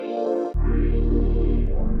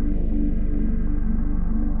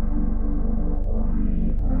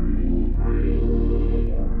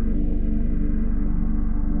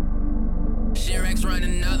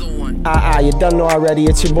You done know already.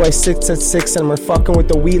 It's your boy 666, and we're fucking with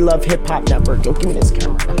the We Love Hip Hop Network. Yo, give me this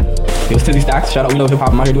camera. Yo, it's Tizzy Stacks. Shout out We Love Hip Hop.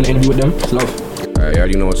 I'm out here doing an interview with them. It's love. You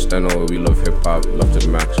already know what's done over. We love hip hop. Love to the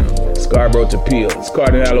max, you know. Scarborough to Peel. It's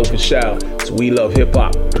Cardinal official. It's We Love Hip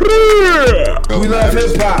Hop. We love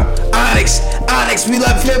hip hop. Onyx, we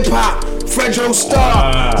love hip hop. Fredro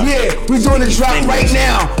Star. Yeah, we doing the drop right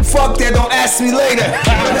now. Fuck that, don't ask me later.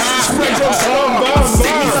 This is Fredro Star.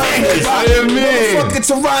 Fucking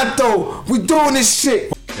Toronto. We doing this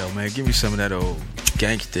shit. Yo, man, give me some of that old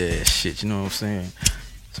gangsta ass shit, you know what I'm saying?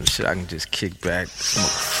 Some shit I can just kick back, smoke a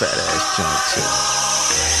fat ass joint too.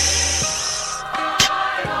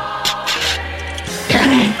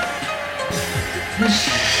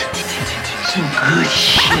 Some good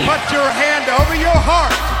shit. Put your hand over your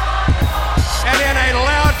heart, and in a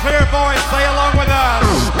loud, clear voice, say along with us.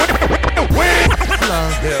 We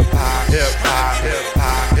love hip hop, hip hop, hip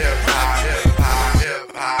hop, hip hop, hip hop, hip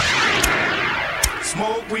hop.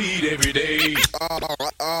 Smoke weed every day.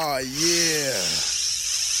 Oh yeah.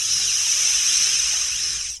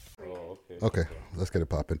 Okay, let's get it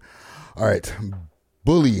popping. All right,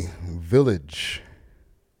 Bully Village.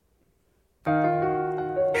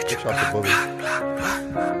 Hit your block, block, block,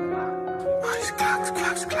 block. All these clocks.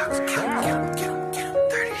 Get 'em.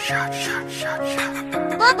 30 shots.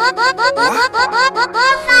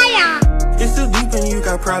 It's too deep and you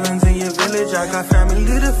got problems in your village. I got family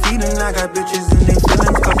to feed and I got bitches in their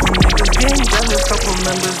feelings. Couple niggas getting jealous, couple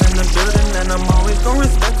members in the building. And I'm always gonna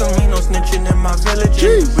respect them, ain't no snitching in my village.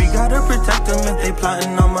 We gotta protect them if they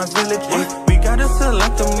plotting on my village. We gotta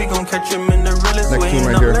select them, we gon' catch them in the realest Next way. tune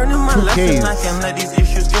right And I'm here. learning my 2Ks. lesson, I can't let these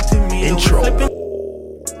issues get to me. Intro.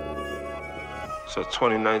 So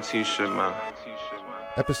 2019 shit, man.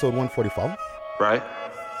 Episode 145. Right?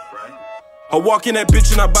 I walk in that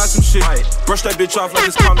bitch and I buy some shit. Brush that bitch off like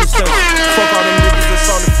it's common sense. Fuck all them niggas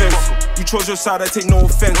that's on the fence. You chose your side, I take no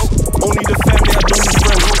offense. Only the family, I don't need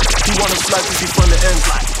friends. You wanna slide to be from the ends.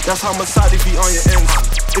 That's how my side be on your ends.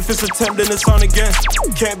 If it's a temp, then it's on again.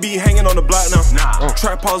 Can't be hanging on the block now.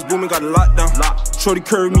 Trap house booming, got a lockdown. Shorty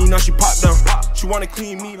curved me, now she popped down. She wanna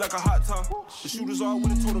clean me like a hot towel. The shooters all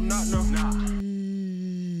would've told them not now.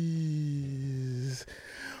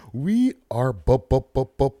 We are back.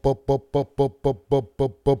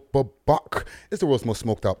 It's the world's most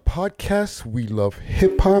smoked out podcast. We love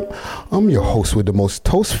hip hop. I'm your host with the most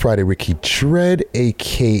toast, Friday Ricky Dread,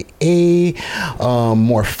 aka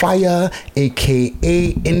More Fire,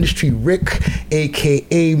 aka Industry Rick,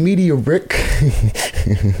 aka Media Rick.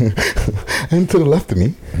 And to the left of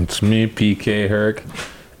me, it's me, PK Herc,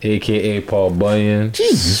 aka Paul Bunyan,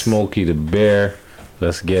 Jesus. Smokey the Bear.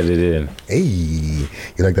 Let's get it in. Hey, you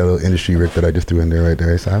like that little Industry Rick that I just threw in there right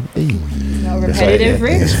there, Sam? Hey. No, repetitive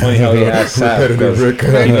Rick. It's funny how he has Repetitive Rick.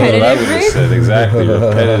 Repetitive Rick. Exactly,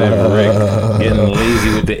 repetitive Rick. Getting lazy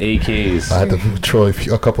with the AKs. I had to throw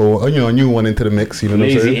a couple, a new one into the mix. You know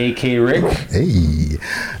Lazy what I'm saying? AK Rick. Hey,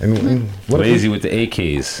 and what Lazy with the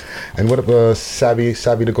AKs. And what up, Savvy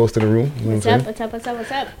the ghost in the room? You know What's up? What's up?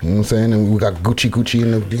 You know what I'm saying? And we got Gucci in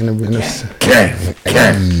the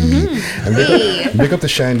And big up to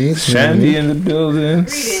Shandy. Shandy in the building.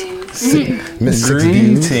 Miss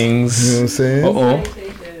Greetings. You know what I'm saying?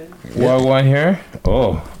 What one here?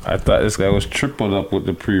 Oh, I thought this guy was tripled up with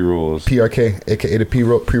the pre-rolls. PRK, aka the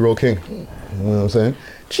pre-roll king. You know what I'm saying?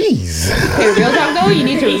 Jeez. Okay, real talk though, you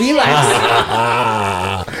need to relax.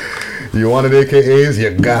 You wanted AKAs,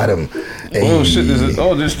 you got them. Oh shit!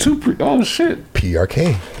 There's two. Oh shit!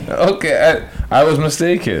 PRK. Okay, I was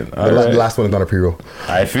mistaken. The last one is not a pre-roll.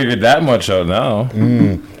 I figured that much out now.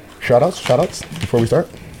 Shoutouts before we start.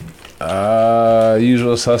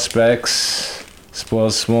 Usual suspects,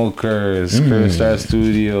 Spoiled Smokers, Curve Star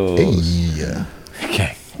Studios. Hey.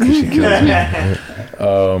 Okay. She kills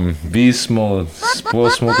me. Beast Mode,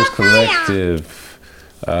 Spoiled Smokers Collective.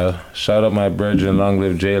 Shout out my brethren, Long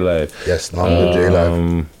Live J-Life. Yes, Long Live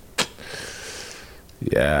J-Life.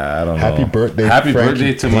 Yeah, I don't know. Happy birthday, happy Frankie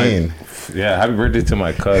birthday to Payne. happy birthday to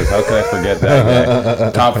my cuz. How can I forget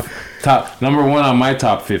that guy? Top number one on my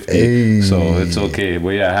top 50. Hey. So it's okay. But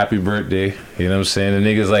yeah, happy birthday. You know what I'm saying? The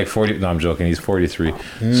nigga's like 40. No, I'm joking. He's 43.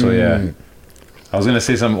 So yeah. I was gonna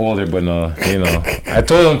say something older, but no, you know. I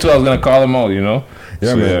told him too I was gonna call him out, you know? Yeah,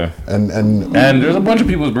 so, man. Yeah. And there's a bunch of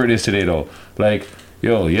people's birthdays today though. Like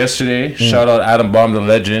yesterday, shout out Adam Bomb the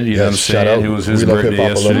Legend. You know what I'm saying? It was his birthday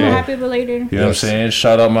yesterday. Happy belated. You know what I'm saying?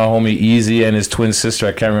 Shout out my homie Easy and his twin sister.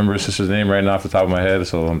 I can't remember his sister's name right now off the top of my head,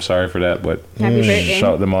 so I'm sorry for that. But happy birthday.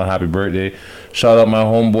 Shout them out happy birthday. Shout out my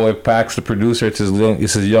homeboy Pax, the producer. It's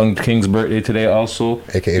his young King's birthday today also.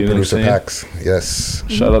 AKA you know producer Pax. Yes.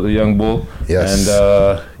 Shout out to Young Bull. Yes.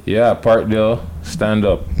 And Parkdale. Stand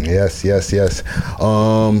up. Yes.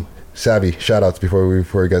 Savvy, shout outs before we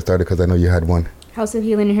get started, because I know you had one. House of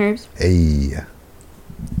Healing and Herbs. Hey.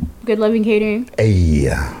 Good Loving Catering. Hey.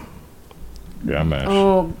 Yeah, man.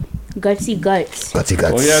 Oh, Gutsy Guts. Gutsy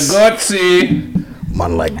Guts. Oh, yeah, Gutsy.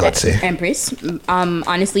 Man like Gutsy. Empress.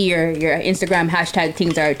 Honestly, your Instagram hashtag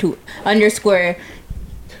things are to underscore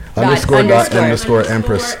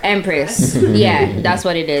Empress. Empress. Yeah, that's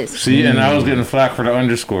what it is. See, and I was getting flack for the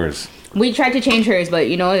underscores. We tried to change hers, but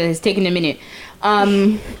it's taken a minute.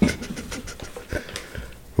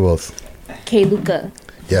 Who else? K Luca.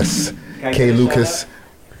 Yes. K Lucas.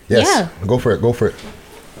 Yes. Yeah. Go for it.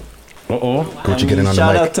 Uh-oh. Gucci getting on the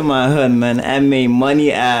Shout mic. out to my hood, man. MA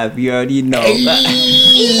Money app. You already know.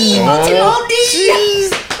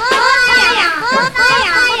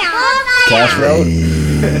 Cash Road?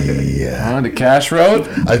 Yeah. The Cash Road?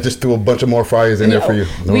 I just threw a bunch of more fryers in there for you.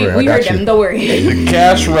 Don't worry, We heard them, don't worry. The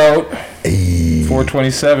Cash Road.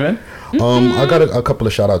 427. I got a couple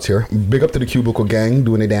of shout outs here. Big up to the Cubicle Gang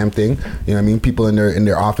doing their damn thing. You know what I mean? People in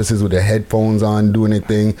their offices with their headphones on doing their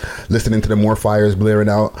thing, listening to the more fires blaring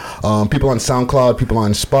out. People on SoundCloud, people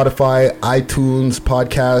on Spotify, iTunes,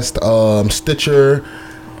 podcast, Stitcher,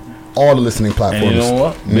 all the listening platforms. And you know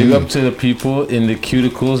what? Big up to the people in the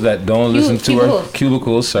cuticles that don't listen to our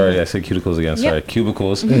cubicles. Sorry, I said cuticles again. Sorry, Yep.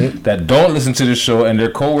 cubicles that don't listen to the show, and their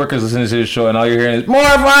co-workers listening to the show, and all you're hearing is more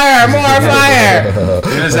fire, more fire. You know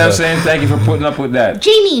what I'm saying? Thank you for putting up with that.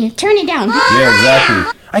 Jamie, turn it down. Yeah, exactly.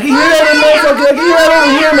 I can hear that, motherfucker. I can hear that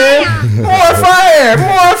over here, man. More fire,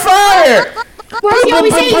 more fire. Why is he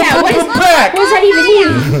always saying that? What does that even mean?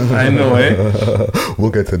 I know, eh? We'll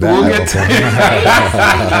get to that.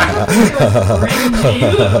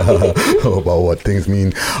 About what things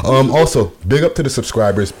mean. Also, big up to the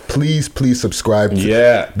subscribers. Please subscribe.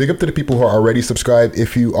 Yeah. Big up to the people who are already subscribed.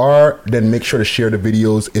 If you are, then make sure to share the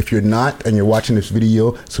videos. If you're not and you're watching this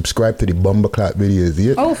video, subscribe to the Bumbleclap videos.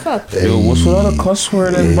 Yeah? Oh, fuck. Yo, what's with all the cuss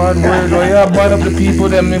word and bad word? Oh, yeah, bad up the people,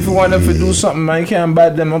 them. If you want them to do something, man, you can't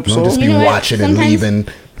bad them up. Don't So just be watching and leaving.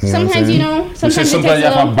 Sometimes you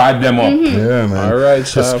have to bad them up. Yeah, man. All right,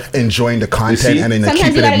 just enjoying the content and then sometimes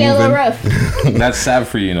keeping you gotta it get a little moving. rough. That's sad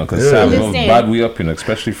for you, because Yeah. Sav Just love saying. bad we up,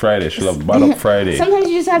 especially Friday. She love bad up Friday. Sometimes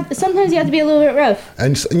you have to be a little bit rough.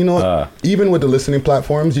 And you know what? Even with the listening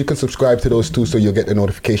platforms, you can subscribe to those too, so you'll get the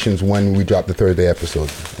notifications when we drop the Thursday episode.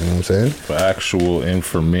 You know what I'm saying? For actual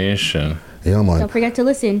information. Yeah, man. Don't forget to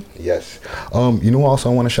listen. Yes. You know what else I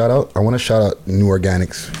want to shout out? I want to shout out New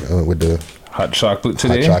Organics with the hot chocolate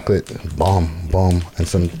today. Hot chocolate, bomb, and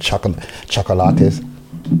some chocolates.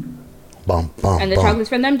 Bomb. And the chocolates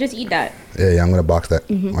from them, just eat that. Yeah, I'm gonna box that.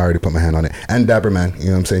 Mhm. I already put my hand on it. And Dabberman, you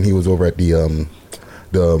know what I'm saying? He was over at the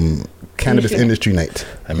cannabis industry night.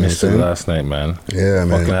 I missed it last night, man. Yeah,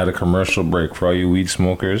 man. Fucking had a commercial break for all you weed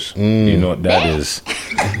smokers. You know what that is.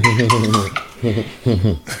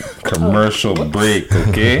 Commercial break,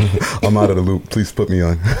 okay? I'm out of the loop. Please put me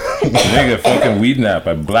on. Nigga, fucking weed nap.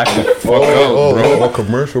 I blacked the fuck out, bro. A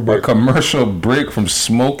commercial break. A commercial break from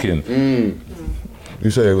smoking. You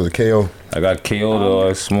said it was a KO. I got KO'd.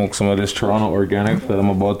 I smoked some of this Toronto Organic that I'm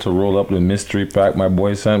about to roll up, the mystery pack my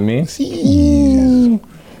boy sent me.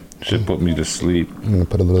 Should put me to sleep. I'm gonna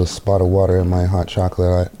put a little spot of water in my hot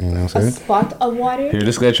chocolate. You know what I'm saying? Spot of water. Here,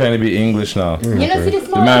 this guy trying to be English now. You know, see the The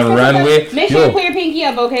small. man ran away. Make sure you put your pinky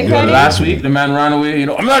up, okay? Yo, Friday? last week the man ran away. You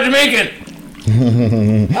know, I'm not Jamaican.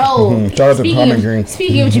 Oh, Shout out to Common Green.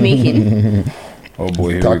 Speaking of Jamaican, Oh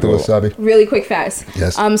boy, here Talk we to go. us, Sabi. really quick, fast.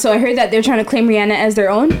 Yes. So I heard that they're trying to claim Rihanna as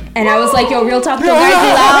their own, and I was like, yo, real talk, though, guys,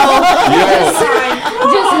 loud.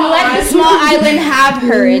 Just let the small island have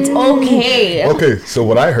her. It's okay. Okay, so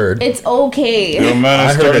what I heard. It's okay. Yo, man, I I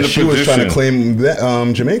heard started that the she was trying to petition.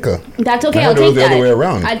 claim Jamaica. That's okay. I I'll heard it take was the that. other way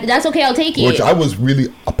around. That's okay. I'll take it. Which I was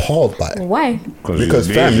really appalled by. Why? Because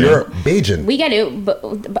fam, you're Bajan. We get it, but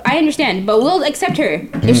I understand. But we'll accept her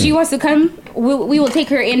if she wants to come. We will take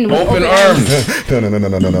her in with Open arms.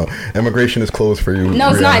 No. Immigration is closed for you. No,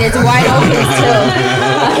 it's not. It's wide open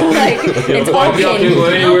still. It's Fuck you, open. you go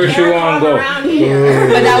anywhere she want to go.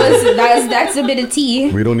 But that's a bit of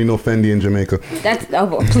tea. We don't need no Fendi in Jamaica. That's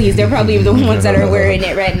please. They're probably the ones that are wearing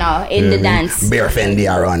it right now in the dance. Bare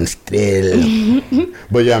Fendi are on still.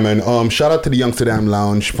 But yeah, man. Shout out to the Youngsterdam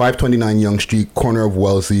Lounge, 529 Young Street, corner of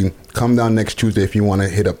Wellesley. Come down next Tuesday if you want to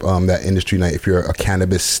hit up that industry night. If you're a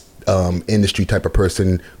cannabis industry type of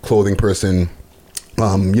person, clothing person,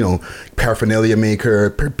 paraphernalia maker,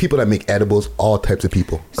 people that make edibles, all types of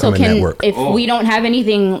people come and network. If we don't have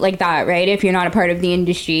anything like that, right? If you're not a part of the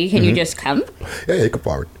industry, can you just come? Yeah, you come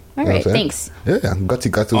forward. All right, thanks. Yeah,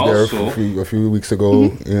 Gutsy was there a few weeks ago. You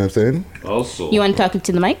know what I'm saying? Also, you want to talk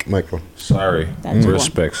to the mic? Microphone. Sorry, That's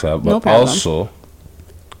respect, cool. but No problem. also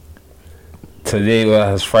today,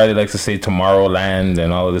 as Friday likes to say, Tomorrowland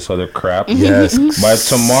and all of this other crap. Yes. By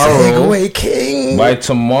tomorrow, Segway King. By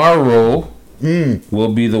tomorrow.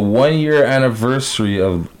 Will be the 1 year anniversary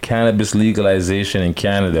of cannabis legalization in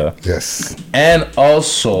Canada. Yes. And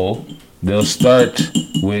also, they'll start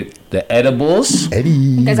with the edibles.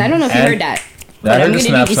 Because I don't know if you heard that. I heard the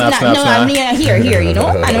snap. No, I mean, here, you know?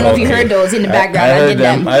 I don't know if you heard those in the background.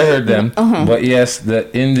 I heard them. But yes,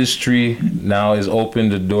 the industry now is open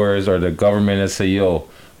the doors, or the government has said, yo,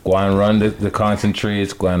 go and run the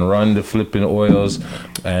concentrates, go and run the flipping oils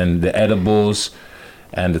and the edibles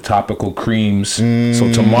and the topical creams.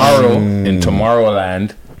 So tomorrow in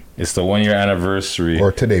Tomorrowland, it's the 1 year anniversary.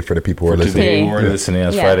 Or today for the people who are listening. Today who are listening,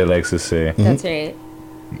 as Friday likes to say. That's right.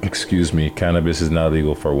 Excuse me, cannabis is now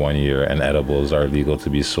legal for 1 year and edibles are legal to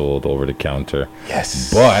be sold over the counter.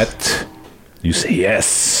 Yes. But you say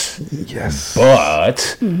yes. Yes.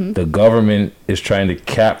 But the government is trying to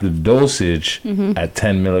cap the dosage at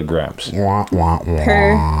 10 milligrams.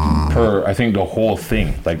 Per, I think the whole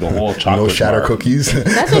thing, like the whole chocolate. No shatter bar. cookies.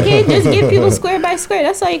 That's okay. Just give people square by square.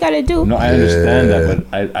 That's all you got to do. No, I understand that,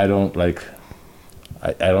 but I don't like.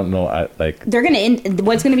 I don't know. I like. They're gonna.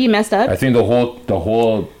 What's gonna be messed up? I think the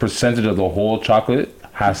whole percentage of the whole chocolate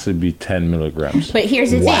has to be 10 milligrams. But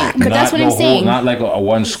here's the thing. But that's what I'm saying. Not like a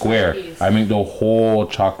one square. I mean the whole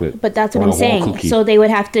chocolate. But that's what or I'm the whole saying. cookie. So they would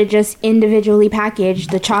have to just individually package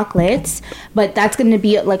the chocolates, but that's going to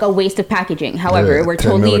be like a waste of packaging. However, we're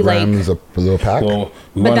 10 totally like. milligrams a little pack. Well,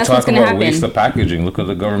 we But want that's to what's talk gonna about happen. waste of packaging. Look what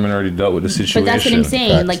the government already dealt with the situation. But that's what I'm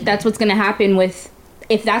saying. Like that's what's going to happen with.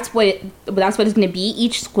 If that's what it's going to be,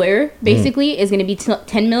 each square basically is going to be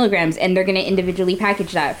 10 milligrams, and they're going to individually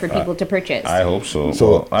package that for people to purchase. I hope so. So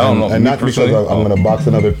Well, I don't know. and Me not because personally, I'm going to box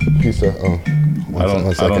another piece of.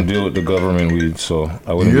 I don't deal with the government weed, so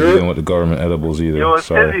I wouldn't be dealing with the government edibles either. Yo, it's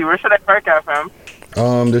Sorry. busy. Where should I park at, fam?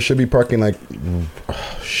 There should be parking like,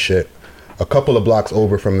 shit, a couple of blocks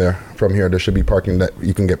over from here. There should be parking that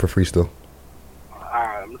you can get for free still.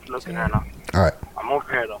 Alright, I'm just looking right now. All right, I'm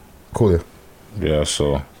over here though. cool. Yeah,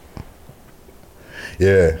 so.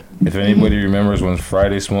 Yeah. If anybody remembers when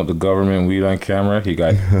Friday smoked the government weed on camera, he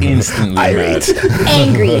got instantly mad.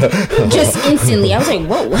 Angry. Just instantly. I was like,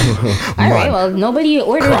 whoa. All right, well, nobody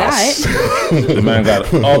ordered that. The man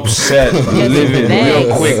got upset, livid,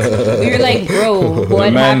 real quick. We were like, bro, what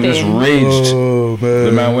The man happened? just raged.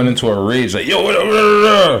 The man went into a rage, like, yo, what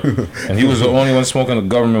up? And he was the only one smoking the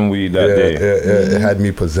government weed that day. Yeah, it had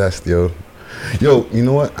me possessed, yo. Yo, you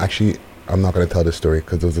know what? Actually, I'm not gonna tell this story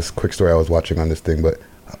because there was this quick story I was watching on this thing, but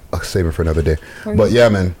I'll save it for another day. But yeah,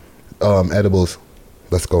 man, edibles,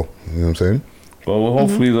 let's go. You know what I'm saying? Well,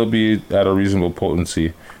 hopefully they'll be at a reasonable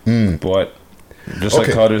potency. But just like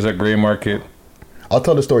Okay. how there's a gray market. I'll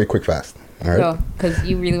tell the story quick, fast. All right. Go, because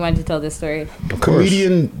you really wanted to tell this story.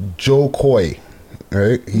 Comedian Joe Coy. All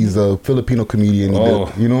right, he's a Filipino comedian.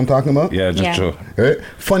 Oh. You know what I'm talking about? Yeah, just Joe. All right,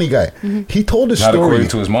 funny guy. He told a Not story. according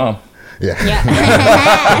to his mom. Yeah.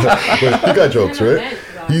 But he got jokes, right?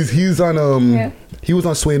 He's on he was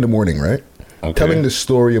on Sway in the Morning, right? Okay. Telling the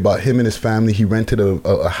story about him and his family. He rented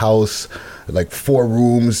a house, like 4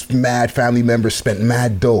 rooms, mad family members, spent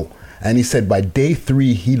mad dough. And he said by day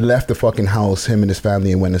 3 he left the fucking house, him and his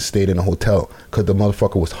family, and went and stayed in a hotel because the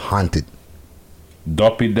motherfucker was haunted.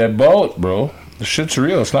 Doppy that boat, bro. The shit's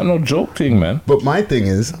real. It's not no joke thing, man. But my thing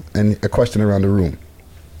is, and a question around the room,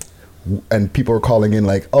 and people are calling in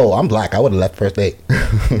like, "Oh, I'm black. I would have left first date."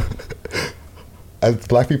 As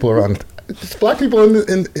black people around, just black people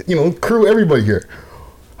in crew, everybody here.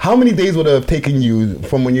 How many days would it have taken you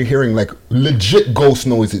from when you're hearing like legit ghost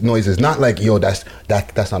noises? Not like, yo, that's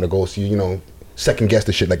not a ghost. You second guess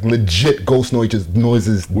the shit. Like legit ghost noises.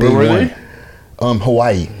 Where day were one.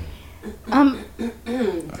 Hawaii.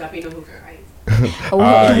 You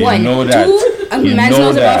know that. 2, You man know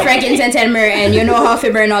knows that. about frankincense and myrrh, and you know how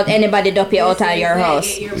to burn out anybody duppy out of your house.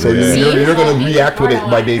 So you're gonna react with it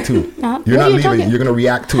by day 2. What You're are not you leaving. talking- You're gonna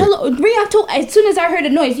react to it. Hello, react to as soon as I heard a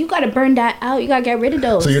noise. You gotta burn that out. You gotta get rid of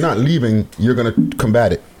those. So you're not leaving. You're gonna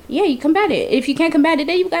combat it. Yeah, you combat it. If you can't combat it,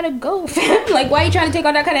 then you gotta go. Like, why are you trying to take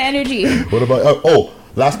all that kind of energy? What about?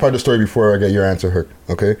 Last part of the story before I get your answer, Herc.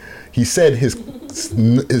 Okay, he said his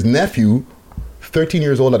nephew, 13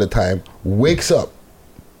 years old at the time, wakes up,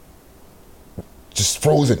 just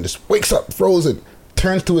frozen. Just wakes up frozen.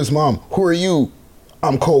 Turns to his mom. Who are you?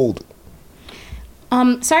 I'm cold.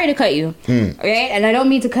 Sorry to cut you. Right? And I don't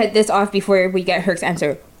mean to cut this off before we get Herc's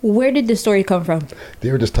answer. Where did the story come from?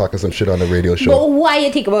 They were just talking some shit on the radio show. But why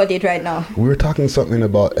you think about it right now? We were talking something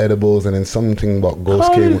about edibles and then something about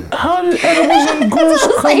ghost came. How did edibles and ghosts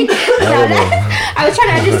come? I was trying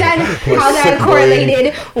to understand how that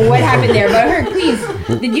correlated, what happened there. But Herc, please,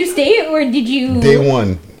 did you stay or did you? Day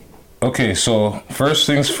one. Okay, so first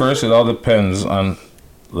things first, it all depends on,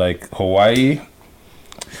 like, Hawaii.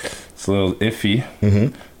 It's a little iffy.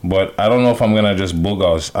 Mm-hmm. But I don't know if I'm going to just boog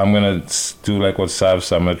out. I'm going to do like what Sav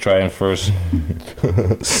said. I'm going to try and first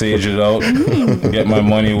sage it out, get my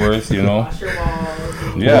money worth, you know.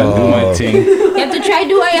 Yeah, do my thing. You have to try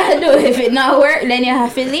do what you have to do. If it not work, then you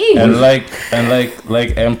have to leave. And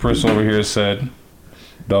like Empress over here said,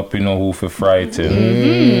 Duppy know who for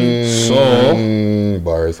frighten. So,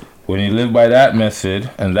 bars. When you live by that method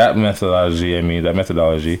and that methodology,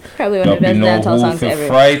 probably one of the best dancehall songs ever.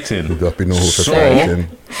 Frighten. Duppy know who for frighten.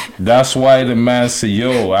 That's why the man say,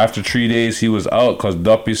 yo, after 3 days he was out because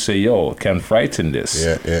Duppy say, yo, can frighten this.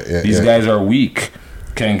 Yeah. These guys are weak,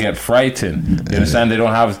 can get frightened. You understand? They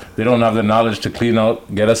don't have the knowledge to clean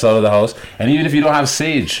out, get us out of the house. And even if you don't have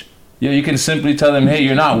sage, you can simply tell them, hey,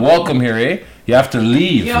 you're not welcome here, eh? You have to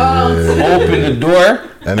leave. Open the door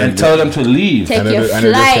and tell them to leave. Take your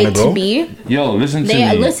flight, B. Yo, listen to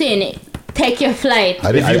me. Listen, take your flight.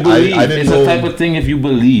 If you believe, it's the type of thing if you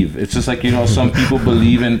believe. It's just like, some people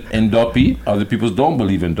believe in Duppy, other people don't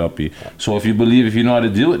believe in Duppy. So if you believe, if you know how to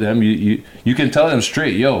deal with them, you can tell them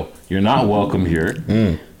straight, yo, you're not welcome here.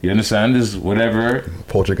 You understand? This whatever.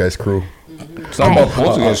 Poltergeist crew. It's not about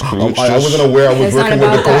Poltergeist crew. I wasn't aware I was working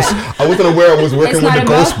with the ghost. I wasn't aware I was working with the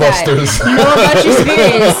Ghostbusters. Know about your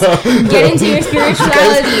spirits. Get into your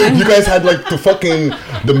spirituality. You guys had like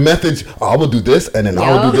the methods. I will do this and then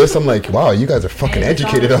I will do this. I'm like, wow, you guys are fucking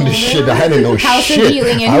educated on this shit. I didn't know House shit. Of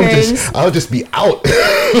healing in I would just be out.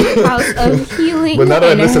 House of healing. But now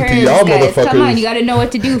that I listen to y'all motherfuckers, come on, you got to know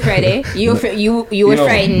what to do, Friday. You were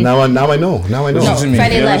frightened. Now I know. No,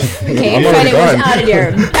 Friday left. Okay, Friday was out of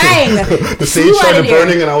there. Bang. The sage started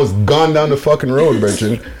burning and I was gone down the fucking road,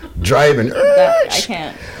 Virgin. Driving. I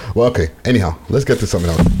can't. Well, okay. Anyhow, let's get to something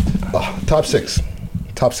else. Top six.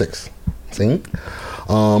 See?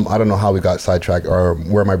 I don't know how we got sidetracked or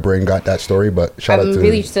where my brain got that story, but shout out to... I'm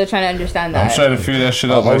really still trying to understand that. I'm trying to figure that shit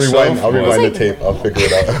out myself. I'll rewind the tape. I'll figure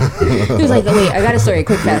it out. He was like, wait, I got a story.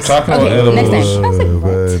 Quick, fast. Talking about edibles. Next time. I was like,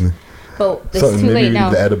 what? But it's too late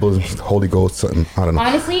now. The edibles, Holy Ghost, something. I don't know.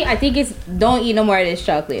 Honestly, I think it's don't eat no more of this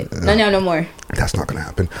chocolate. No more. That's not gonna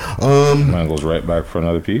happen. Mine goes right back for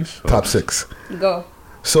another piece. Top six. Go.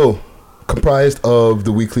 So, comprised of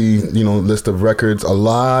the weekly, list of records. A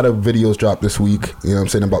lot of videos dropped this week. You know what I'm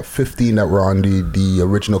saying? About 15 that were on the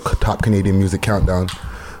original top Canadian music countdown.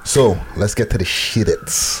 So, let's get to the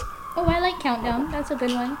shit-its. Oh, I like Countdown. That's a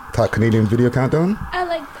good one. Top Canadian video countdown? I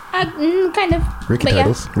like, kind of. Ricky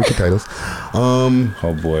titles. Yeah. Ricky titles.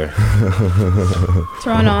 Oh boy.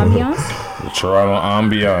 Toronto ambiance. The Toronto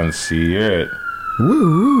ambiance. You hear it.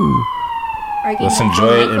 Woo. Let's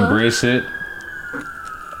enjoy it, embrace it.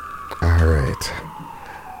 All right.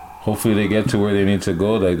 Hopefully they get to where they need to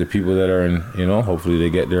go. Like the people that are in, hopefully they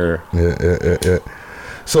get there. Yeah.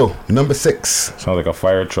 So, number 6. Sounds like a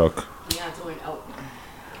fire truck. Yeah, it's going out.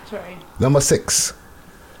 Sorry. Number 6.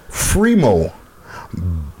 Freemo.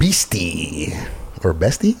 Beastie. Or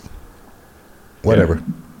Bestie? Whatever.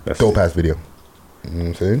 Yeah, dope ass video. You know what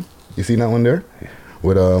I'm saying? You seen that one there?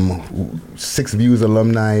 With 6 Views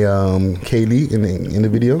alumni Kaylee in the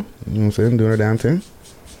video. You know what I'm saying? Doing her damn thing.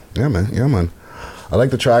 Yeah, man. I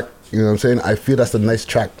like the track. You know what I'm saying? I feel that's a nice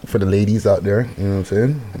track for the ladies out there. You know what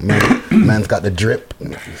I'm saying? Man's got the drip.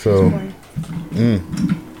 So,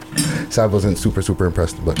 Sav wasn't super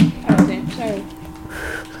impressed, but Sorry.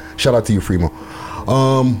 shout out to you, Freemo.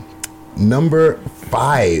 Number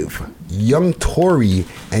 5, Young Tory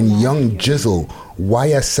and Young Jizzle,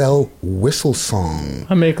 YSL Whistle Song.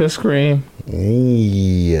 I make her scream.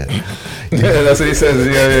 Yeah. That's what he says.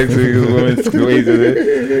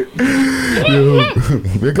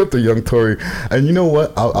 Big up to Young Tory. And you know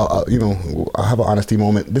what? I'll have an honesty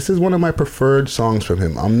moment. This is one of my preferred songs from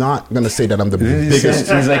him. I'm not gonna say that I'm the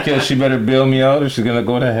biggest. He's like, yo, she better bail me out, or she's gonna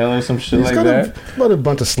go to hell or some shit like that. Got a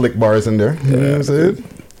bunch of slick bars in there. You know what I'm saying?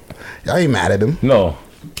 I ain't mad at him. No.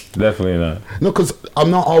 Definitely not. No, because I'm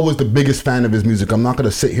not always the biggest fan of his music. I'm not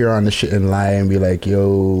gonna sit here on this shit and lie and be like,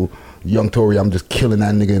 yo, Young Tory, I'm just killing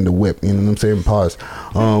that nigga in the whip. You know what I'm saying? Pause.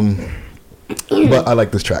 But I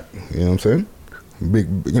like this track. You know what I'm saying? Big,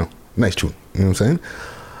 nice tune. You know what I'm saying?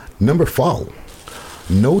 Number 4,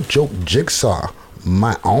 No Joke Jigsaw,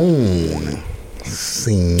 My Own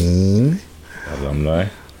Scene. Alumni.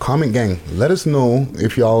 Comment gang, let us know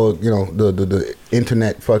if y'all, you know, the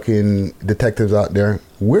internet fucking detectives out there,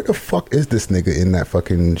 where the fuck is this nigga in that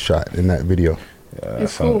fucking shot, in that video?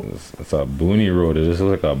 It's cool. It's a boony road. It just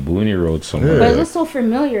looks like a boony road somewhere. But it looks so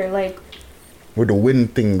familiar, like. With the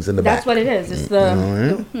wind things in the back. That's what it is. It's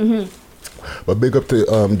the. But big up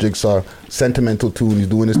to Jigsaw, sentimental tune. He's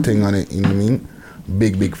doing his thing on it. You know what I mean?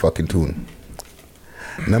 Big fucking tune.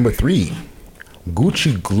 Number 3.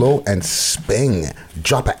 Gucci Glow and Speng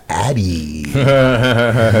drop a Addy. Yep.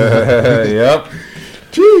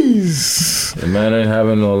 Jeez. The man ain't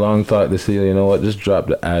having no long thought to say, you know what, just drop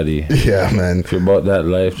the Addy. Yeah, man. If you're about that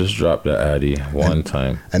life, just drop the Addy one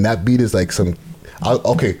time. And that beat is like some. I'm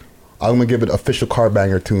gonna give it official car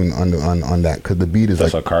banger tune on that, because the beat is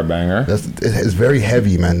that's like a car banger. It's very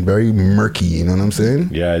heavy, man. Very murky. You know what I'm saying?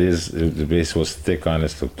 Yeah, it is. The bass was thick on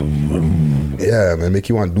it. Yeah, man. Make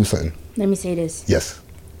you want to do something. Let me say this. Yes.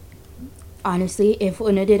 Honestly, if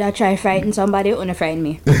Una did I try fighting somebody, Una frightened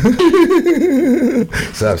me.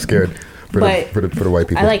 So I'm scared for the white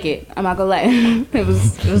people. I like it. I'm not gonna lie. It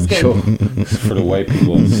was good. For the white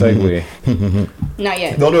people. Segue. Not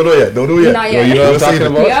yet. Don't do it yet. Don't do it yet. Not yet. You know what I'm talking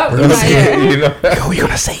about? Yep. Not yet. You know? Yo, we're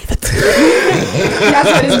gonna save it.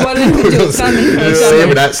 That's what it's going to do.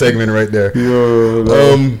 Save that segment right there.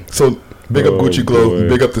 So big up Gucci Glow.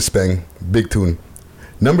 Big up the Speng. Big tune.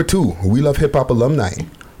 Number 2, We Love Hip Hop alumni,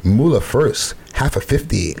 Mula First, half a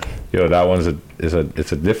 50. Yo, that one's it's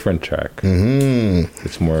a different track.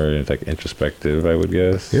 It's more like introspective, I would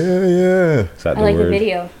guess. Yeah. Is that I like the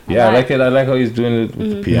video. Yeah, I like it. I like how he's doing it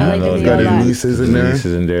with the piano. I like the Got his nieces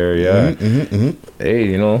in there. Yeah. Hey,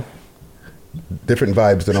 you know, different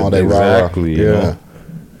vibes than all that exactly, raw.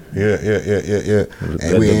 Yeah. Yeah.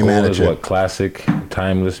 And we ain't mad at you. What classic,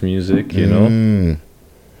 timeless music, you know?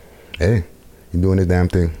 Hey, you're doing the damn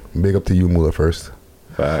thing. Big up to you, Mula First.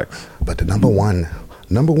 Facts. But the number one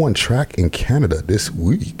track in Canada this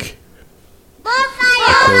week,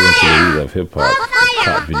 according to the We Love Hip Hop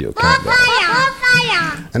Top Video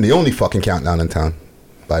Countdown, and the only fucking countdown in town,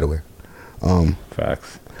 by the way.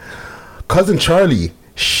 Facts. Cousin Charlie,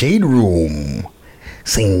 Shade Room,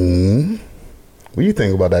 sing. What do you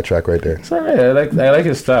think about that track right there? It's alright. I like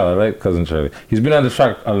his style. I like Cousin Charlie. He's been on the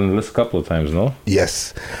track on the list a couple of times, no?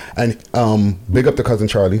 Yes. And big up to Cousin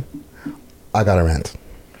Charlie. I got a rant.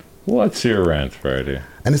 What's your rant, Friday?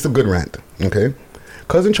 And it's a good rant, okay?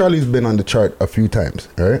 Cousin Charlie's been on the chart a few times,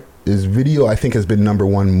 right? His video, I think, has been number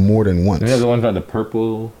 1 more than once. You have the one about the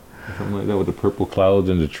purple, something like that, with the purple clouds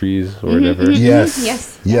and the trees or whatever.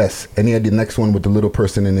 Yes. And he had the next one with the little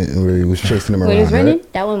person in it where he was chasing him around. Where he's running?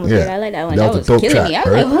 Right? That one was good. I like that one. That was killing me. I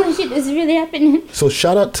was like, holy shit, this is really happening. So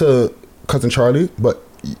shout out to Cousin Charlie, but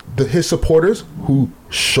his supporters who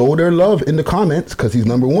show their love in the comments, because he's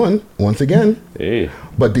number 1 once again. Hey.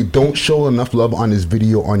 But they don't show enough love on his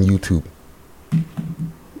video on YouTube.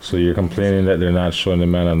 So you're complaining that they're not showing the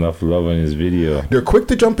man enough love in his video? They're quick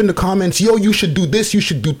to jump in the comments. Yo, you should do this. You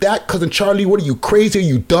should do that. Cousin Charlie, what are you, crazy? Are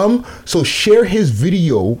you dumb? So share his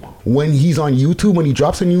video when he's on YouTube. When he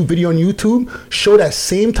drops a new video on YouTube, show that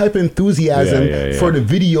same type of enthusiasm for the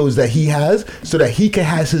videos that he has, so that he can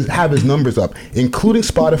have his numbers up, including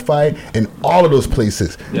Spotify and all of those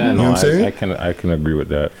places. Yeah, you know what I'm saying? I can agree with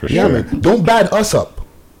that for sure. Yeah, man. Don't bad us up.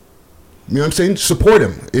 You know what I'm saying? Support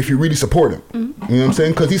him if you really support him. You know what I'm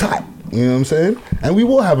saying? Because he's hot. You know what I'm saying? And we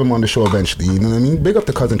will have him on the show eventually. You know what I mean? Big up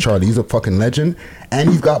to Cousin Charlie. He's a fucking legend. And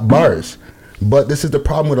he's got bars. But this is the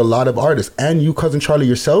problem with a lot of artists. And you, Cousin Charlie,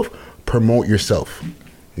 yourself, promote yourself.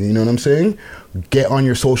 You know what I'm saying? Get on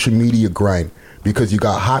your social media grind. Because you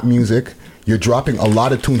got hot music. You're dropping a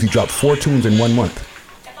lot of tunes. He dropped 4 tunes in 1 month.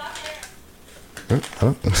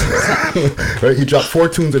 Right? He dropped 4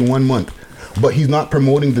 tunes in 1 month. But he's not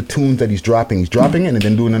promoting the tunes that he's dropping. He's dropping it and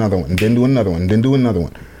then doing another one, and then doing another one, and then doing another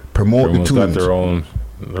one. Promote the tunes. Got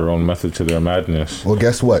their own method to their madness. Well,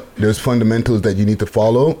 guess what? There's fundamentals that you need to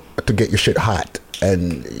follow to get your shit hot.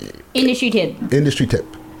 And Industry tip.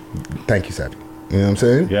 Thank you, Savvy. You know what I'm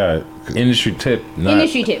saying? Yeah. Industry tip,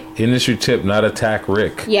 not attack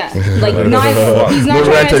Rick. Yeah, like he's not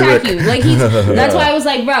trying to attack you. Like that's why I was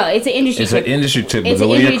like, bro, it's an industry tip. It's an industry tip, but the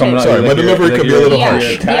way you're coming out, sorry, my delivery could be a little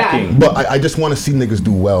harsh. Yeah. But I just want to see niggas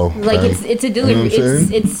do well. Like it's a delivery. You know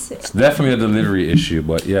it's definitely a delivery issue,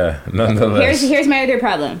 but yeah, nonetheless. Here's my other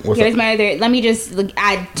problem. Let me just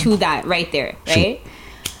add to that right there, right? Sure.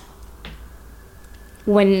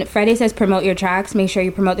 When Friday says promote your tracks, make sure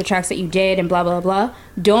you promote the tracks that you did and blah, blah, blah.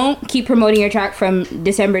 Don't keep promoting your track from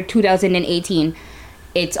December 2018.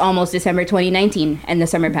 It's almost December 2019 and the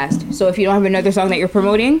summer passed. So if you don't have another song that you're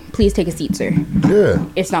promoting, please take a seat, sir. Yeah.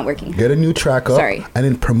 It's not working. Get a new track up. Sorry. And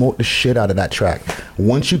then promote the shit out of that track.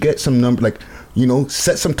 Once you get some number, like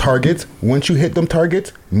set some targets. Once you hit them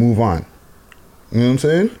targets, move on. You know what I'm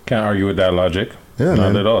saying? Can't argue with that logic. Yeah,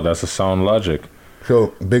 Not man. at all. That's a sound logic.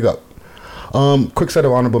 So, big up. Quick set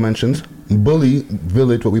of honorable mentions. Bully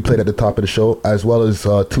Village, what we played at the top of the show, as well as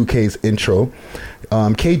 2K's intro.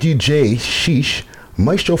 KGJ, Sheesh,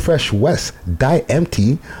 Maestro Fresh West, Die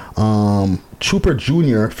Empty, Trooper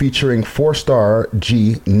Jr. featuring 4-Star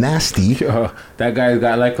G, Nasty. That guy's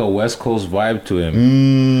got like a West Coast vibe to him.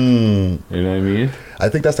 You know what I mean? I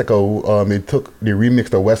think that's like they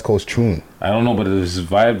remixed a West Coast tune. I don't know, but his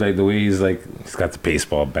vibe, like the way he's got the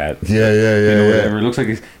baseball bat. Yeah. Whatever. It looks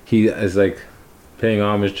like he is like paying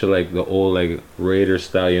homage to like the old like Raider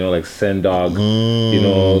style, like Sen Dog,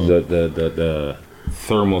 the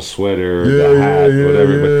thermal sweater, the hat,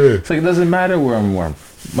 whatever. But it's like it doesn't matter where I'm warm.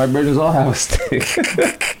 My brothers all have a stick.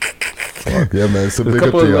 Yeah, man. So There's a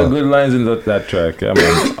couple of good lines in that track. Yeah,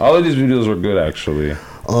 man. All of these videos were good, actually.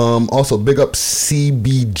 Also, big up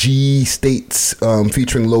CBG States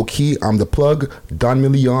featuring Low Key. I'm the Plug. Don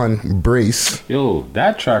Million, Brace. Yo,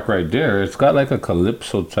 that track right there, it's got like a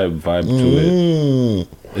calypso type vibe to it.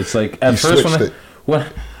 It's like at first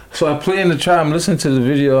so I play in the track, I'm listening to the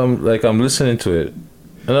video, I'm listening to it.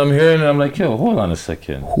 And I'm hearing it, I'm like, yo, hold on a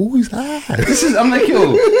second. Who is that? I'm like,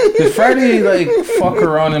 yo, did Friday like fuck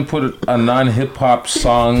around and put a non-hip hop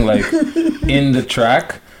song like in the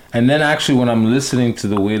track? And then actually when I'm listening to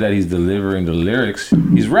the way that he's delivering the lyrics,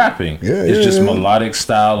 he's rapping. It's just melodic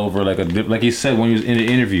style over like like he said when he was in the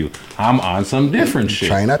interview, I'm on some different shit.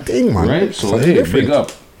 Trying that thing, man. Right? So Something different. big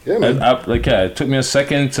up. Yeah, man. It took me a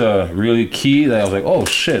second to really key. I was like, oh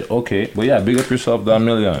shit, okay. But yeah, big up yourself, Don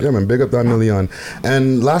Million. Yeah, man, big up Don Million.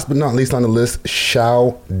 And last but not least on the list,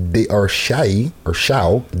 Shao Debout.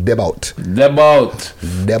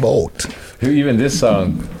 Even this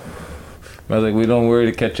song, I was like, we don't worry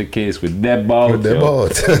to catch a case with Debout. With Debout.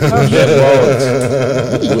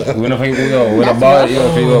 When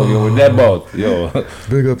Debout. Yo.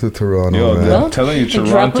 Big up to Toronto, yo, man. I'm telling you,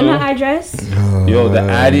 Toronto. Dropping the address. Yo, the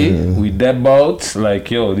Addy, we Debout.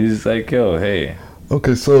 Like, yo, these like, yo, hey.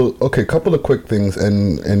 Okay, couple of quick things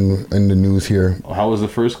in the news here. How was the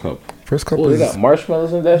first cup? First cup they got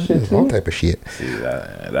marshmallows in that shit too? All type of shit. See,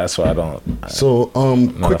 that's why I don't.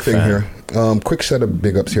 Quick thing here. Quick set of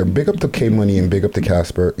big ups here. Big up to K Money and big up to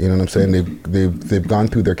Casper. You know what I'm saying? They've gone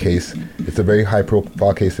through their case. It's a very high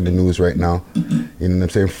profile case in the news right now. You know what I'm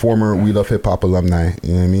saying? Former We Love Hip Hop alumni.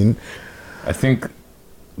 You know what I mean? I think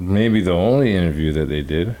maybe the only interview that they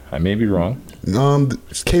did. I may be wrong.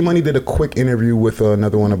 K Money did a quick interview with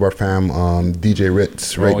another one of our fam, DJ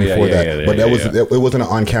Ritz, before that. It wasn't an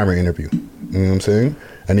on-camera interview. You know what I'm saying?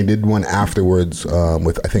 And he did one afterwards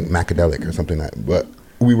with I think Macadelic or something like that. But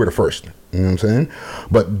we were the first. You know what I'm saying?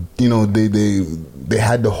 But they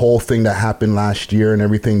had the whole thing that happened last year and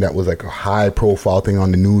everything that was like a high-profile thing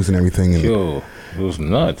on the news and everything. And, yo, it was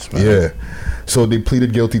nuts, man. Yeah. So they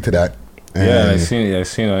pleaded guilty to that. And I seen on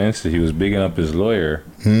Insta he was bigging up his lawyer.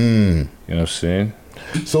 You know what I'm saying?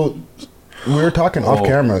 So we were talking off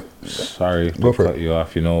camera. Sorry, go for it. You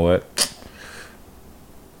off. You know what?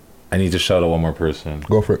 I need to shout out one more person.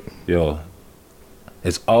 Go for it. Yo,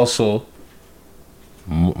 it's also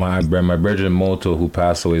my brother Moto who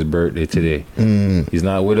passed away his birthday today. He's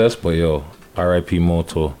not with us, but yo, R.I.P.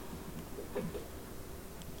 Moto.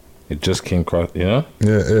 It just came across, you know?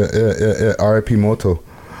 Yeah. R.I.P. Moto.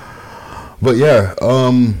 But yeah,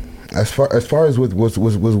 as far as what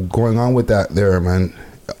was going on with that there, man,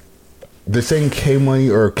 they're saying K Money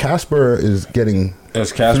or Casper is getting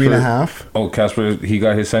 3.5. Oh, Casper, he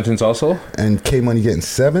got his sentence also, and K Money getting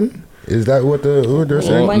 7. Is that what they're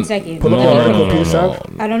saying? 1 second. Pull up the article, please,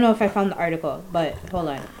 I don't know if I found the article, but hold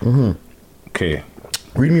on. Okay,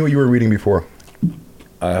 read me what you were reading before.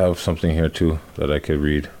 I have something here too that I could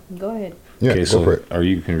read. Go ahead. Yeah, okay, go for it. Or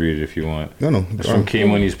you can read it if you want. No. It's from K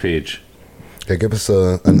Money's page. Okay, give us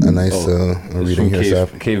a nice reading here,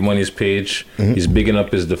 Saf. K Money's page. He's bigging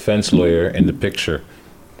up his defense lawyer in the picture,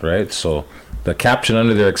 right? So the caption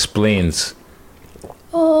under there explains.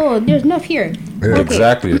 Oh, there's enough here. Yeah. Okay.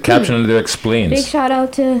 Exactly. The caption under there explains. Big shout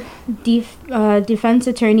out to defense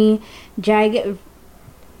attorney Jag.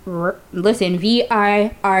 Listen,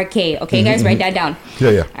 V-I-R-K. Okay, guys, write that down.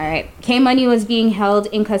 Yeah. All right. K Money was being held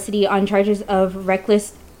in custody on charges of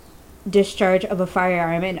reckless discharge of a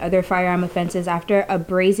firearm and other firearm offenses after a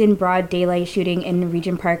brazen broad daylight shooting in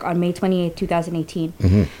Regent Park on May 28,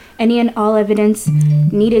 2018. Any and all evidence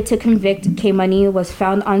needed to convict K Money was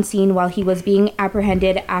found on scene while he was being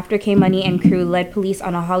apprehended after K Money and crew led police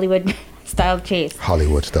on a Hollywood-style chase.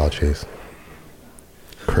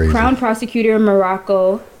 Crazy. Crown prosecutor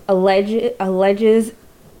Morocco alleges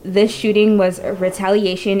This shooting was a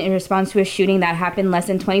retaliation in response to a shooting that happened less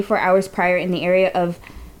than 24 hours prior in the area of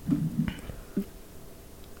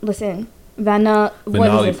Vanelli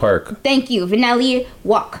Park. Thank you. Vanelli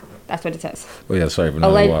Walk. That's what it says. Oh yeah, sorry,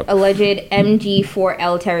 Vanelli Walk. Alleged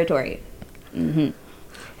MG4L territory.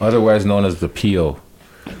 Otherwise known as the PO.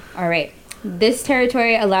 All right. This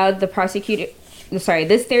territory allowed the prosecutor.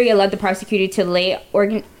 This theory allowed the prosecutor to lay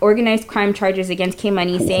organized crime charges against K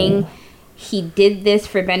Money, saying he did this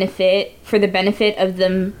for the benefit of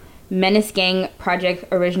the Menace Gang Project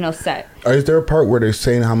original set. Is there a part where they're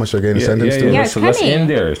saying how much they're getting sentenced to? Yeah, so that's in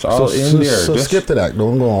there. It's all in there. So skip to that.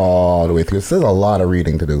 Don't go all the way through. There's a lot of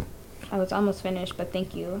reading to do. I was almost finished, but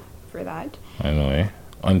thank you for that. I know, eh?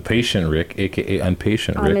 Unpatient Rick, aka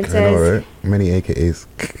Unpatient Rick. It says, I know, right? Many AKAs.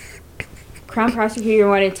 Crown prosecutor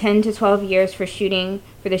wanted 10 to 12 years for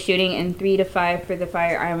the shooting and 3 to 5 for the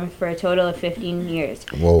firearm for a total of 15 years.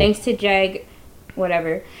 Whoa. Thanks to Jag,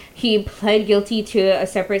 whatever, he pled guilty to a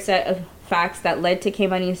separate set of facts that led to K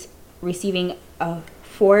Money's receiving a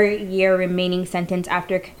 4-year remaining sentence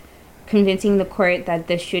after convincing the court that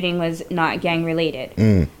this shooting was not gang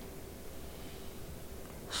related.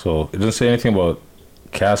 So it doesn't say anything about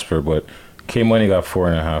Casper, but K Money got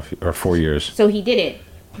 4.5 or 4 years. So he did it.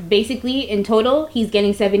 Basically, in total, he's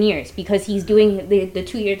getting 7 years because he's doing the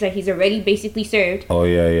 2 years that he's already basically served. Oh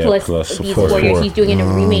yeah. Plus these 4 years, he's doing in a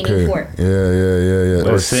remaining 4. Yeah.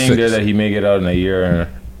 But it's saying there that he may get out in a year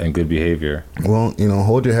and good behavior. Well,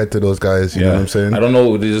 hold your head to those guys. You know what I'm saying? I don't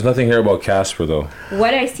know. There's nothing here about Casper though.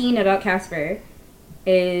 What I've seen about Casper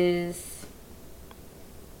is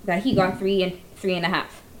that he got 3 and 3.5.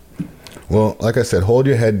 Well, like I said, hold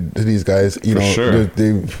your head to these guys. Sure.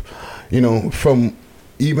 They've from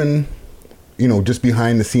even, just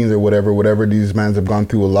behind the scenes or whatever these mans have gone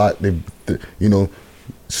through a lot. They've,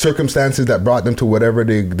 circumstances that brought them to whatever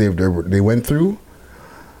they went through.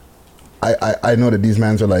 I know that these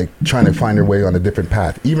mans are like trying to find their way on a different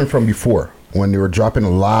path, even from before when they were dropping a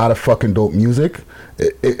lot of fucking dope music.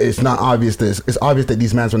 It's not obvious that it's obvious that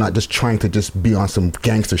these mans were not just trying to just be on some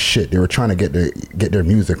gangster shit. They were trying to get their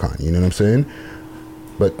music on. You know what I'm saying?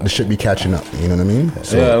 But the shit be catching up. You know what I mean?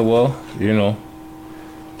 So, yeah. Well,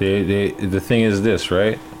 the thing is this,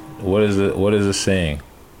 right? What is the saying?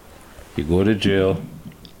 You go to jail,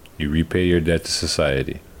 you repay your debt to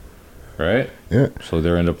society, right? Yeah. So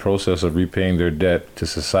they're in the process of repaying their debt to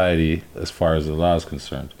society as far as the law is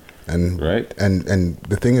concerned. And right. And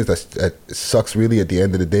the thing is that it sucks really at the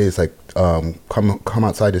end of the day. It's like Come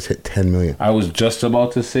Outside just hit 10 million. I was just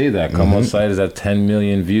about to say that. Come Outside is at 10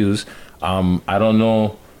 million views. I don't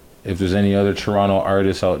know if there's any other Toronto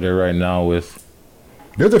artists out there right now with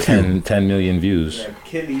there's a 10 million views. Yeah,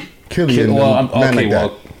 Killy. Killy. I'm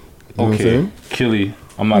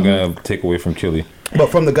not gonna take away from Killy. But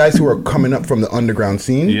from the guys who are coming up from the underground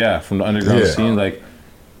scene. Yeah, from the underground scene, like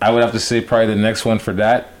I would have to say probably the next one for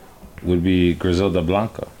that would be Griselda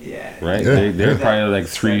Blanca. Yeah. Right? Yeah. They're probably like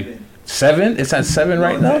 7? It's at 7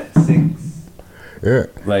 right now? 6. Yeah.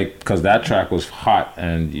 Like, because that track was hot,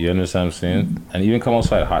 and you understand what I'm saying? And even Come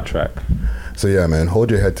Outside, hot track. So yeah, man, hold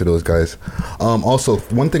your head to those guys. Also,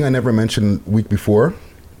 one thing I never mentioned week before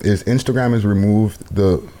is Instagram has removed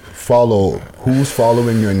the who's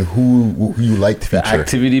following you and who you liked feature. The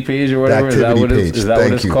activity page or whatever? Is that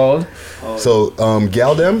what it's called? So,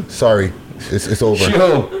 Galdem, sorry, it's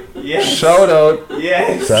over. Yo, shout out.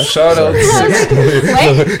 Yes. Shout out.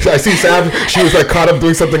 I see Sav, she was like caught up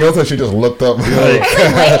doing something else and she just looked up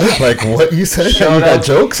like what you said? Shout you got out.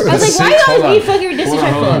 jokes? I was like, why are you fucking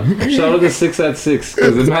disrespectful? Shout out to 6 at 6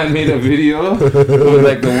 because the man made a video with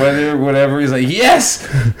like the weather, whatever. He's like, yes,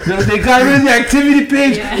 they got rid of the activity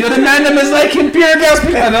page. Yo, the man that is like in pure gas,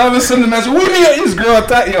 and all of a sudden the man's what me his girl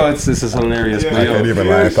thought. Yo, this is hilarious. I can't even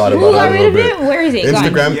lie. I thought Who about got it a rid little of bit. it? Where is it?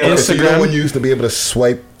 Instagram. Gone. So you know when you used to be able to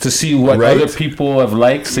swipe to see what right? other people have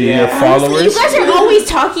liked, see your Honestly, followers. you guys are always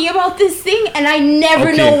talking about this thing, and I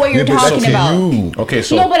never know what you're talking about. Okay,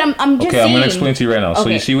 so no, but I'm just saying. I'm gonna explain to you right now. Okay. So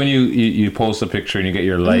you see when you post a picture and you get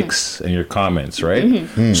your likes and your comments, right?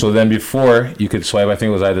 So then before you could swipe, I think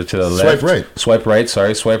it was either to the left, swipe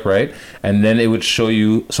right, and then it would show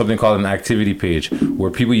you something called an activity page where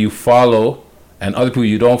people you follow and other people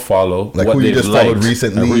you don't follow, like what who you they've just liked, followed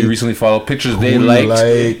recently, who you recently followed, pictures who they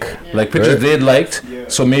liked, like pictures they'd liked.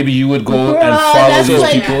 So maybe you would go and follow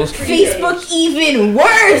these people's. Facebook even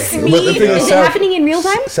worse. But the thing Is it happening in real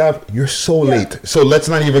time? Sav, you're so late. So let's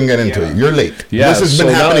not even get into it. You're late. Yeah, this has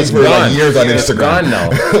been happening for like years on Instagram. It's gone now.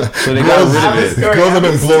 So they got rid of it. Girls have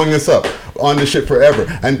been blowing us up on this shit forever.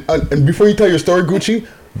 And before you tell your story, Gucci,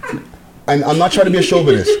 and I'm not trying to be a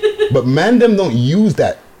chauvinist, but man, them don't use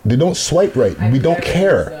that. They don't swipe right. We don't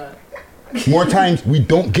care. More times we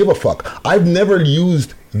don't give a fuck. I've never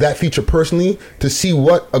used that feature personally to see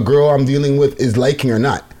what a girl I'm dealing with is liking or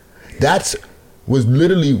not. That's was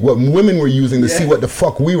literally what women were using to see what the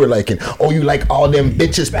fuck we were liking. Oh, you like all them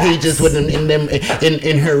bitches pages with them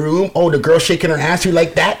in her room? Oh, the girl shaking her ass, you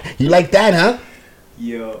like that? You like that, huh?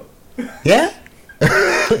 Yo. Yeah?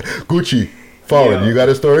 Gucci, forward. You got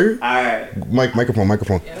a story? Alright.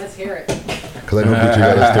 Microphone. Yeah, let's hear it. Because I know Gucci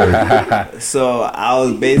got a story. So I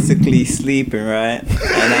was basically sleeping, right?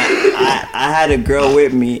 And I had a girl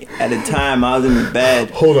with me at the time. I was in the bed.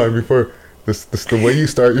 Hold on, before this the way you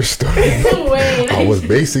start your story. I was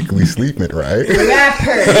basically sleeping, right?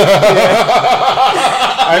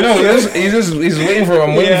 I know. He's waiting for.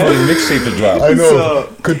 I'm waiting for the mixtape to drop. I know. So,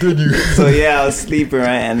 continue. So yeah, I was sleeping,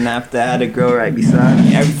 right, and after I had a girl right beside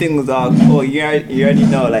me, everything was all cool. You already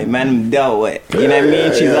know, like, man, I'm dealt with. You know what I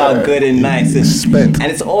mean? She's all good and nice. And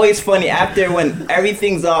it's always funny after when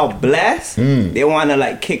everything's all blessed, they want to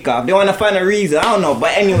like kick off. They want to find a reason. I don't know.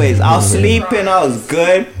 But anyways, I was sleeping. I was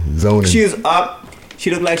good. Zoning. She was up. She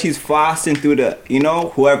looked like she's fasting through the,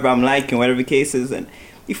 whoever I'm liking, whatever the case is. And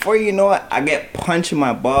before you know it, I get punched in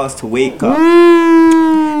my balls to wake up.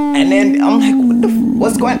 And then I'm like,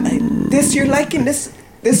 what's going on? This you're liking? This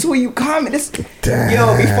is what you call me? Damn.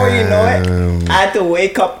 Yo, before you know it, I had to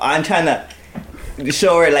wake up. I'm trying to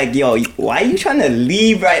show her, like, yo, why are you trying to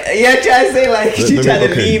leave right? Yeah, trying to say, like, she trying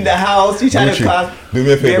to leave the house. She trying to cause do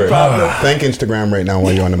me a favor. Thank Instagram right now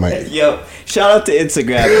while you're on the mic. Yo, shout out to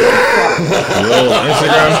Instagram.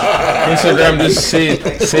 Instagram just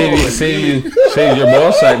save your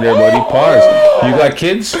ball site there, buddy. Pause. You got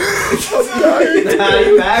kids? I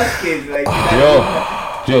have kids. Like,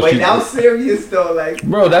 yo, wait, now serious though, like,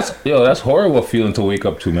 bro, that's horrible feeling to wake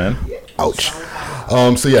up to, man. Ouch.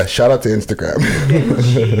 So yeah, shout out to Instagram.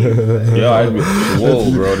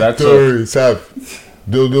 Whoa, bro, that's sorry, Sav.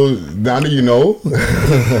 Now that you know.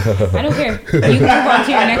 I don't care. You can move on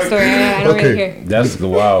to your next story. I don't really care. That's the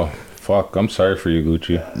wow. Fuck, I'm sorry for you,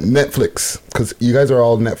 Gucci. Netflix, because you guys are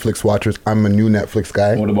all Netflix watchers. I'm a new Netflix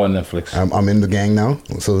guy. What about Netflix? I'm in the gang now,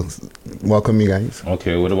 so welcome you guys.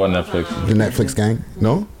 Okay, what about Netflix? The Netflix gang?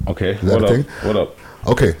 No? Okay, is that a thing? What up?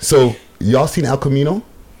 Okay, so y'all seen El Camino?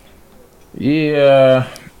 Yeah.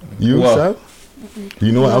 Sab? Do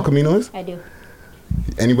you know what El Camino is? I do.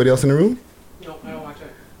 Anybody else in the room? No, I don't watch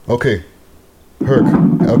it. Okay. Herc,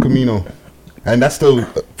 El Camino. And that's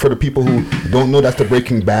for the people who don't know, that's the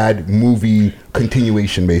Breaking Bad movie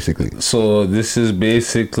continuation, basically. So this is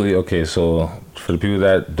basically, so for the people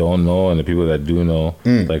that don't know and the people that do know,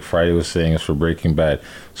 like Friday was saying, it's for Breaking Bad.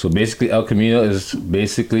 So basically El Camino is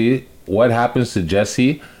basically what happens to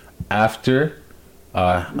Jesse after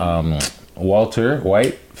Walter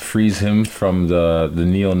White frees him from the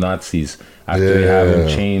neo-Nazis after they have him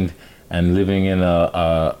chained and living in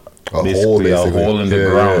a hole in the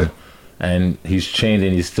ground. And he's chained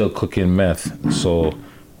and he's still cooking meth. So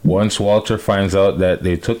once Walter finds out that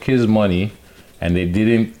they took his money and they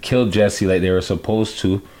didn't kill Jesse like they were supposed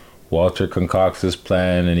to, Walter concocts his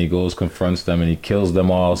plan and he goes, confronts them, and he kills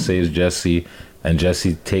them all, saves Jesse, and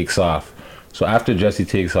Jesse takes off. So after Jesse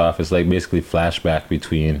takes off, it's like basically flashback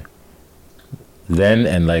between then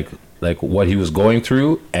and like what he was going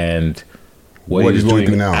through and what he's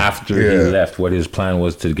doing now after he left, what his plan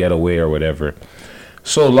was to get away or whatever.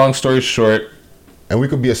 So long story short, and we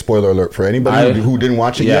could be a spoiler alert for anybody who didn't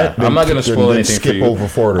watch it yet. I'm not going to spoil anything skip for you. Over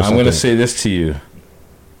forward or I'm going to say this to you.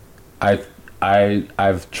 I've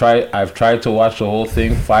tried to watch the whole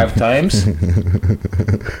thing 5 times.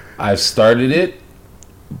 I've started it,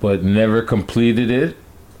 but never completed it.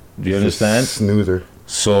 Do you understand? Snoozer.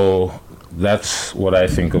 So that's what I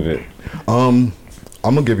think of it. I'm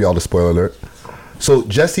gonna give y'all the spoiler alert. So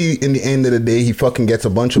Jesse, in the end of the day, he fucking gets a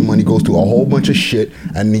bunch of money, goes through a whole bunch of shit,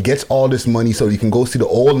 and he gets all this money so he can go see the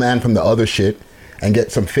old man from the other shit and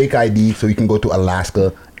get some fake ID so he can go to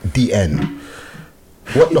Alaska. The end.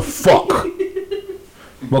 What the fuck?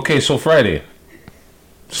 Okay, so Friday.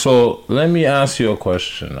 So let me ask you a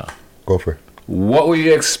question now. Go for it. What were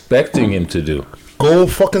you expecting him to do? Go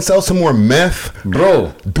fucking sell some more meth,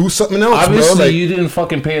 bro. Do something else, obviously, bro. Like, you didn't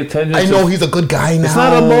fucking pay attention. I know he's a good guy now. It's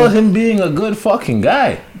not about him being a good fucking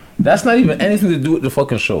guy. That's not even anything to do with the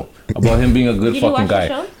fucking show. About him being a good fucking guy.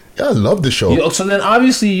 Yeah, I love the show. So then,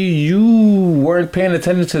 obviously, you weren't paying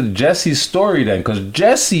attention to Jesse's story then, because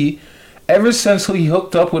Jesse, ever since he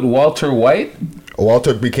hooked up with Walter White,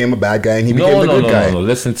 Walter became a bad guy and he became a good guy. No,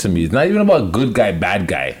 listen to me. It's not even about good guy, bad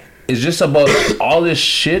guy. It's just about all this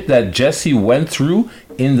shit that Jesse went through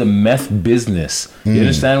in the meth business. You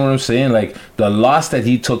understand what I'm saying? Like the loss that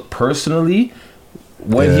he took personally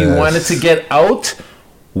when he wanted to get out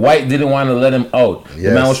White didn't want to let him out. Yes.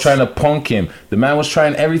 The man was trying to punk him. The man was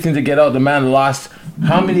trying everything to get out. The man lost.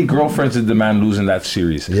 How many girlfriends did the man lose in that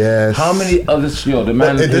series? Yes. How many others? Yo, the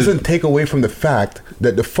man. But it doesn't take away from the fact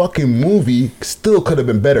that the fucking movie still could have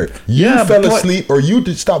been better. You Yeah, fell but- asleep, or you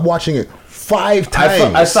did stop watching it 5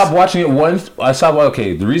 times. I stopped watching it once.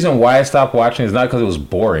 Okay, the reason why I stopped watching is not because it was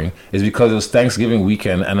boring. It's because it was Thanksgiving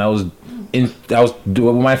weekend, and I was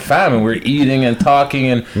doing with my family. We were eating and talking,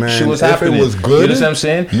 and Man, shit was if happening. it was good, You know what I'm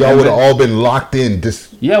saying? y'all would have all been locked in.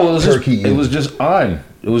 Yeah, well, turkey. it was just on.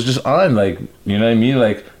 It was just on. Like, you know what I mean?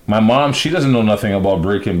 Like, my mom, she doesn't know nothing about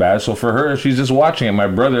Breaking Bad, so for her, she's just watching it. My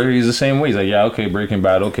brother, he's the same way. He's like, yeah, okay, Breaking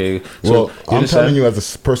Bad, okay. So, Well, I'm telling you,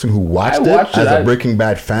 as a person who watched it, as a Breaking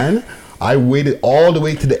Bad fan, I waited all the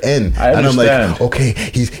way to the end, and I'm like, okay,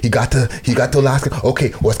 he got to Alaska. Okay,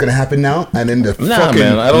 what's gonna happen now? And then the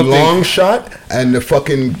fucking long shot and the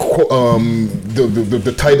fucking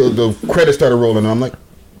the title, the credits started rolling. And I'm like,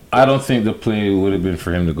 I don't think the play would have been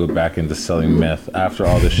for him to go back into selling meth after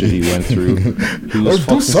all the shit he went through. Let's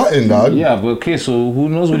do something, dog. Yeah, but okay, so who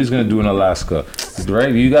knows what he's gonna do in Alaska,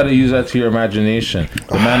 right? You got to use that to your imagination.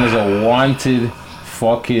 The man is a wanted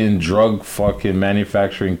fucking drug fucking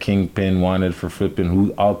manufacturing kingpin, wanted for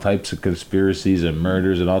flipping all types of conspiracies and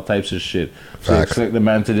murders and all types of shit. So Facts. expect the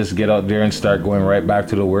man to just get out there and start going right back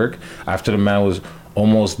to the work after the man was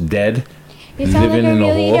almost dead. You sound like living I in a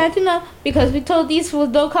really hole. got to know, because we told these fools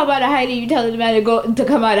don't come out of hiding. You telling the man to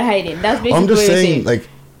come out of hiding. That's basically I'm just what you're saying, like,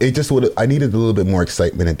 it just would. I needed a little bit more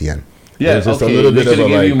excitement at the end. Yeah, It was just okay. a little bit They of could a,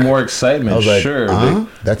 give you like, more excitement. I was like, sure,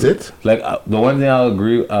 that's it. Like the one thing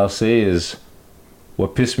I'll say is,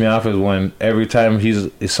 what pissed me off is when every time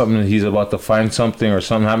it's something he's about to find something or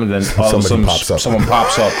something happens, then all of a sudden someone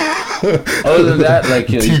pops up. Other than that, like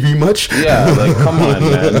TV much? Yeah, like come on,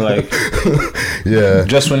 man. Like yeah,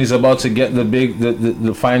 just when he's about to get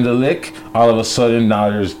the find the lick, all of a sudden now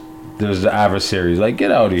there's the adversaries. Like, get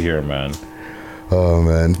out of here, man. Oh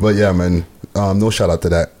man, but yeah, man. No shout out to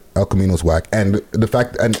that. El Camino's whack, and the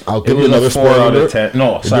fact, and I'll give you another 4 out of 10.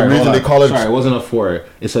 No, sorry, the reason they call it, sorry, it wasn't a 4.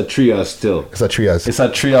 It's a triage still. It's a triage. It's a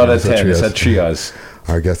 3 out of 10. It's a triage.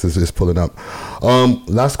 Our guest is just pulling up.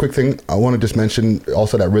 Last quick thing, I want to just mention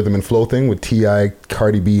also that Rhythm and Flow thing with T.I.,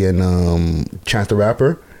 Cardi B, and Chance the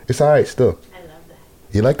Rapper. It's alright still. I love that.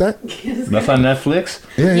 You like that? That's on Netflix.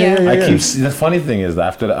 Yeah. The funny thing is that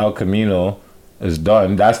after the El Camino is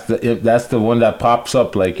done, that's the one that pops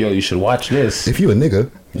up. Like, yo, you should watch this. If you a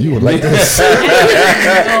nigga, you would like this.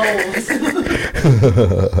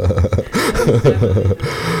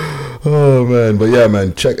 Oh man, but yeah,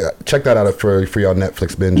 man, check that out for y'all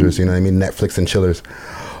Netflix bingers. You know what I mean, Netflix and chillers.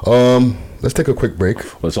 Let's take a quick break.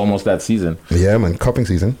 Well, it's almost that season. Yeah, man, cuffing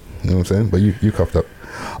season. You know what I'm saying? But you cuffed up.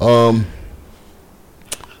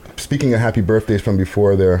 Speaking of happy birthdays from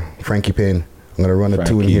before there, Frankie Payne. I'm gonna run a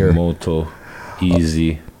tune here. Moto,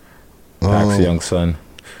 Easy, Taxi Young Son.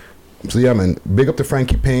 So yeah, man, big up to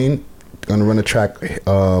Frankie Payne. Gonna run a track,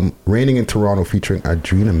 Raining in Toronto, featuring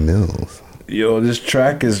Adrena Mills. Yo, this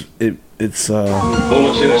track is it's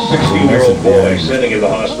Bullets in a 16-year-old boy sitting in the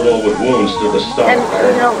hospital with wounds to the stomach. And,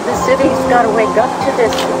 you know, the city's got to wake up to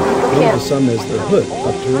this. People can't. The sun is the hood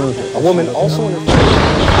of Toronto. A woman also in her.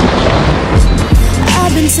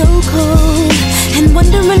 I've been so cold and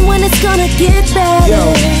wondering when it's gonna get better.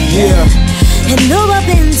 Yo, yeah. And though I've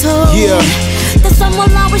been told that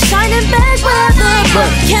someone always shining back weather, but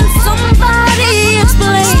can somebody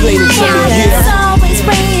explain why it's always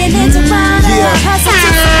raining in Toronto? Cause I'm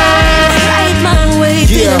just right my way,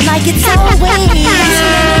 feeling like it's always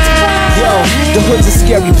Yo, the hood's a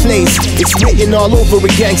scary place. It's written all over a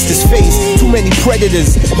gangster's face. Too many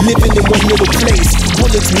predators living in one little place.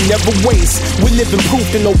 Bullets we never waste. We're living proof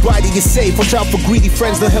that nobody is safe. Watch out for greedy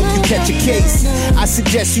friends, they'll help you catch a case. I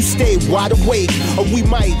suggest you stay wide awake, or we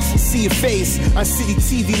might see your face on City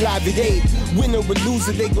TV live at 8. Winner or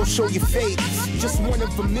loser, they gon' show your fate. Just one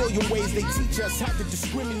of a million ways they teach us how to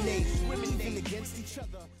discriminate, even against each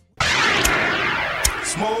other.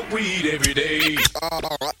 Smoke weed every day.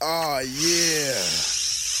 Oh, yeah.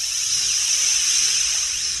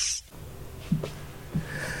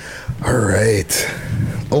 All right.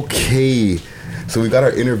 Okay. So we got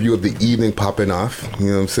our interview of the evening popping off. You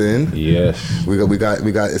know what I'm saying? Yes. We got.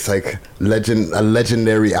 It's like a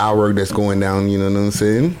legendary hour that's going down. You know what I'm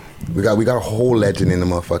saying? We got a whole legend in the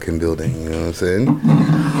motherfucking building. You know what I'm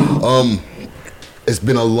saying? It's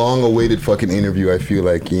been a long-awaited fucking interview. I feel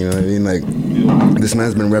like, you know what I mean. Like, this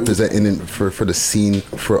man's been representing for the scene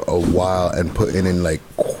for a while and putting in like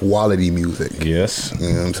quality music. Yes.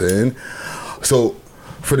 You know what I'm saying? So,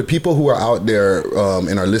 for the people who are out there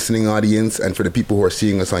in our listening audience, and for the people who are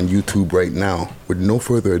seeing us on YouTube right now, with no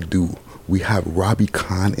further ado, we have Robbie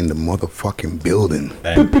Khan in the motherfucking building.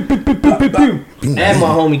 And my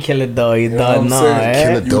homie Killer Doe, you done know,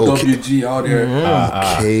 Killer Doe. UWG out there.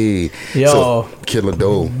 Okay. Yo. So, Killer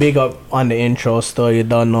Doe. Big up on the intro still, you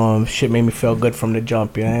don't know. Shit made me feel good from the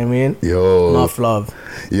jump, you know what I mean? Yo. Enough love.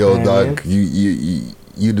 Yo, You know what I dog,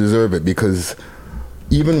 you deserve it, because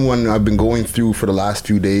even when I've been going through for the last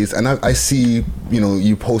few days, and I see,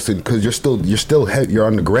 you posted, because you're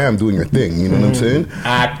on the gram doing your thing, you know what I'm saying?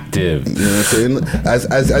 Active. You know what I'm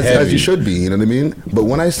saying? As you should be, you know what I mean? But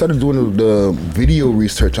when I started doing the video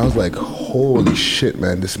research, I was like, holy shit,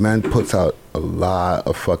 man, this man puts out a lot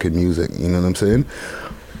of fucking music, you know what I'm saying?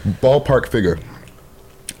 Ballpark figure.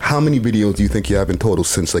 How many videos do you think you have in total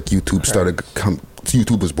since like YouTube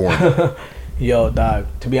YouTube was born? Yo, dog,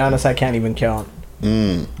 to be honest, I can't even count.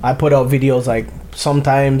 I put out videos like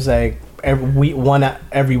sometimes like every week, one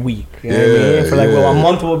every week. You know what I mean? For like a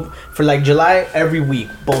month, for like July, every week,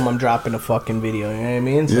 boom, I'm dropping a fucking video. You know what I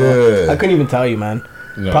mean? So I couldn't even tell you, man.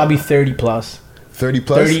 No. Probably 30 plus. 30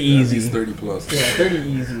 plus? 30 easy. Yeah, 30 plus. Yeah, 30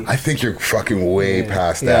 easy. I think you're fucking way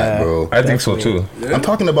past that, bro. I think so too. Yeah. I'm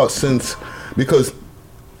talking about since, because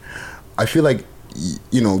I feel like,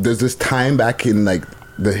 there's this time back in like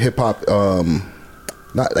the hip hop,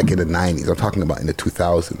 not like in the 90s, I'm talking about in the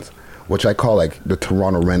 2000s, which I call like the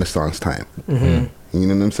Toronto Renaissance time. You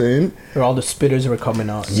know what I'm saying? Where all the spitters were coming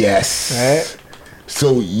out. Yes. Right?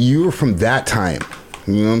 So you're from that time.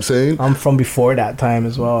 You know what I'm saying? I'm from before that time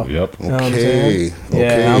as well. Yep. You know what I'm Okay. saying?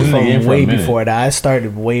 Yeah, I'm from for way a minute. before that. I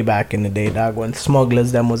started way back in the day, dog, when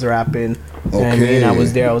Smugglers them was rapping. You know what I mean? Okay. I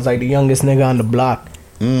was there. I was like the youngest nigga on the block.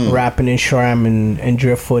 Rapping in Shram and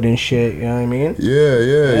Driftfoot and shit. You know what I mean?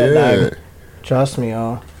 Yeah. Dog, trust me,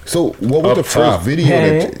 y'all. So what was Up the first top.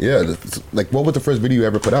 video? Like what was the first video you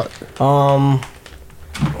ever put out? I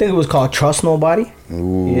think it was called Trust Nobody.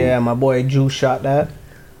 Ooh. Yeah, my boy Jew shot that.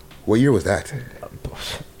 What year was that?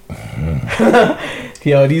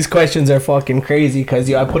 Yo, these questions are fucking crazy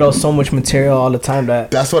because I put out so much material all the time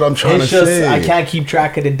That's what I'm trying it's to just say. I can't keep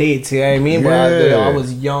track of the dates. You know what I mean? But Yeah. I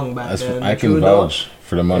was young back then. I can vouch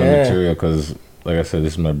for the amount of material because, like I said,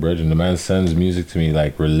 this is my brethren. The man sends music to me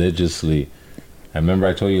like religiously. I remember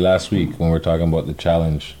I told you last week when we were talking about the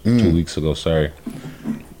challenge 2 weeks ago. Sorry,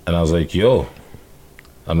 and I was like, "Yo."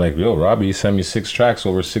 I'm like, yo, Robbie, you sent me 6 tracks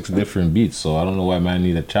over 6 different beats, so I don't know why man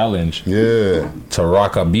need a challenge. Yeah. To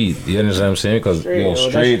rock a beat. You understand what I'm saying? Because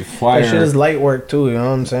straight fire. That shit is light work too. You know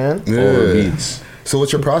what I'm saying? Over beats. So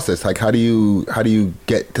what's your process? Like, how do you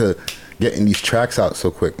get to getting these tracks out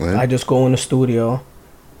so quick, man? I just go in the studio,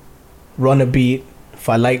 run a beat. If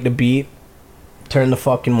I like the beat, turn the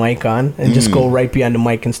fucking mic on and just go right behind the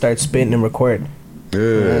mic and start spitting and record. Yeah.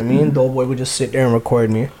 You know what I mean? Doughboy would just sit there and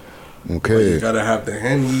record me. Okay. But you gotta have the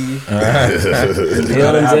Henny. And you You know gotta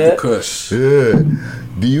what I'm have saying? the Kush. Yeah.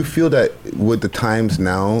 Do you feel that with the times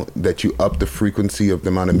now that you up the frequency of the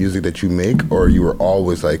amount of music that you make, or you were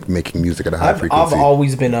always like making music at a high frequency? I've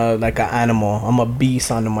always been like an animal. I'm a beast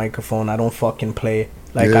on the microphone. I don't fucking play.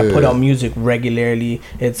 Like I put out music regularly.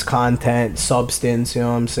 It's content, substance. You know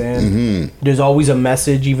what I'm saying? There's always a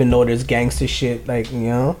message, even though there's gangster shit. Like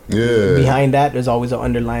behind that, there's always an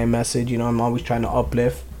underlying message. You know, I'm always trying to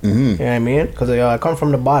uplift. You know what I mean? Because I come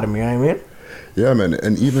from the bottom. You know what I mean? Yeah, man.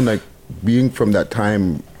 And even like being from that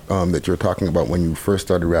time that you're talking about when you first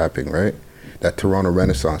started rapping, right? That Toronto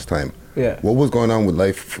Renaissance time. Yeah. What was going on with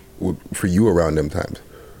life for you around them times?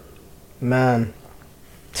 Man,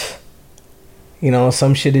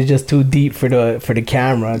 some shit is just too deep for the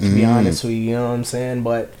camera. To be honest with you, you know what I'm saying?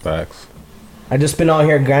 But facts. I just been out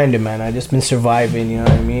here grinding, man. I just been surviving, you know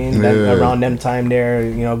what I mean? Around them time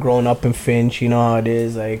there, growing up in Finch, you know how it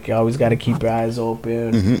is. Like, you always got to keep your eyes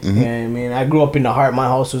open. You know what I mean? I grew up in the heart. My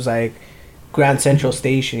house was like Grand Central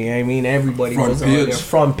Station, you know what I mean? Everybody was on their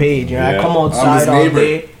front page. I come outside all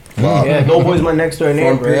day. Wow. Yeah, Doughboy's my next door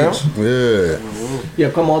neighbor. Yeah.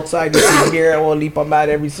 Yeah, come outside, you see here, I will leap on that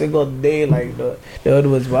every single day. Like, the hood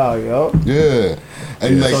was wild, yo. Yeah.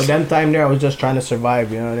 And so them time there, I was just trying to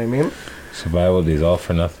survive, you know what I mean? Survival days, all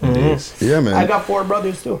for nothing days. Yeah, man. I got 4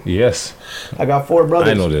 brothers too. Yes. I got 4 brothers.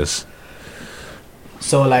 I know this.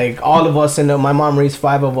 So like all of us my mom raised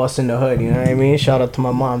 5 of us in the hood. You know what I mean? Shout out to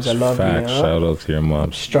my moms. I love you. Shout out to your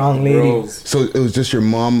mom. Strong lady. So it was just your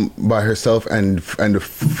mom by herself and the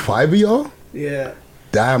 5 of y'all? Yeah.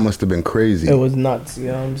 That must have been crazy. It was nuts. You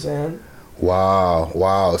know what I'm saying?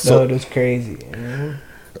 Wow. So it was crazy. You know?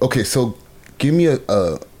 Okay, so give me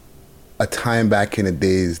a time back in the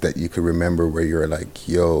days that you could remember where you're like,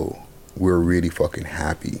 yo, we're really fucking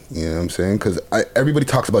happy. You know what I'm saying? Because everybody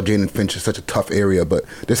talks about Jane and Finch is such a tough area, but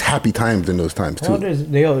there's happy times in those times too.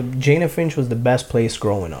 Jane and Finch was the best place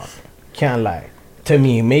growing up. Can't lie. to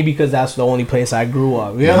me. Maybe because that's the only place I grew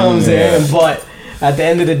up. You know what I'm saying? But at the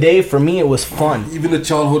end of the day, for me, it was fun. Even the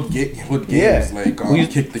childhood games, like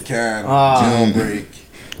kick the can, jailbreak.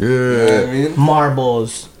 Yeah. You know what I mean?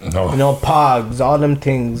 Marbles, pogs, all them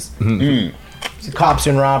things. Cops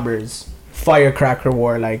and robbers. Firecracker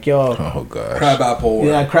war, like Oh gosh. Crabapple war.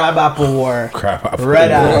 Yeah, crabapple war. Crabapple Red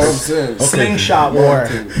war. ass. Slingshot war.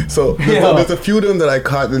 So there's a few of them that I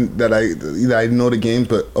caught that I know the games,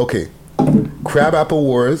 but okay. Crabapple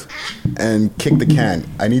wars and kick the can.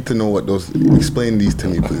 I need to know what those. Explain these to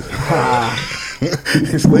me, please.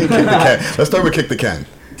 Explain kick the can. Let's start with kick the can.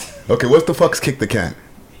 Okay, what the fuck's kick the can?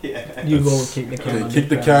 You go with kick the can. Okay, kick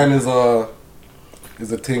the can is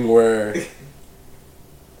a thing where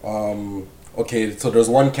okay, so there's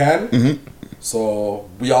one can. So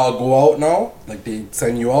we all go out now, like they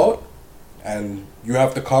send you out and you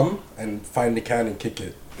have to come and find the can and kick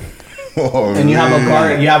it. And you have a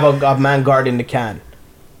guard. You have a man guarding the can.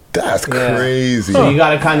 That's crazy. So you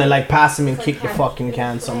gotta kind of like pass him and kick the fucking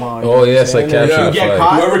can somehow. Oh yes, like if you get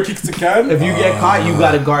caught, whoever kicks the can. If you get caught, you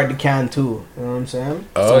gotta guard the can too. You know what I'm saying?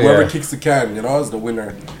 So whoever kicks the can, is the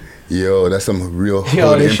winner. Yo, that's some real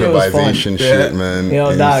improvisation shit, man.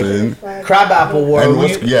 Yo, dog. Crabapple war.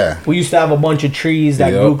 We used to have a bunch of trees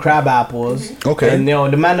that grew crab apples. Okay. And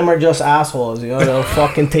the man them are just assholes. They'll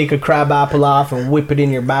fucking take a crab apple off and whip it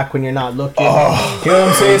in your back when you're not looking. You know what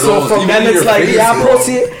I'm saying? So from then it's like,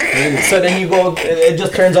 pussy. So then you go. It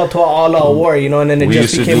just turns out to an all-out war, and then it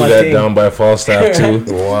just became a thing. We used to do that down by Falstaff too.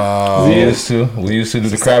 Wow. We used to do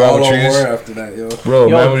the crab apple trees. After that, Bro,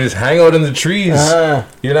 man, we just hang out in the trees.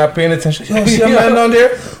 You're not paying attention. Yo, see a man down there?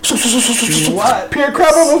 What? Pure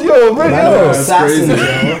crab apples, That's crazy.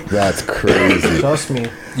 That's crazy. Trust me.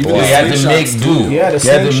 You had to make do. Yeah, the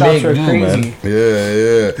slingshots were crazy.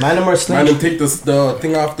 Yeah. Man, them are slingshot. Man, take the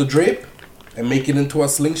thing off the drape and make it into a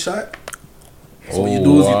slingshot. So what you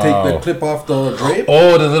do is you take the clip off the drape.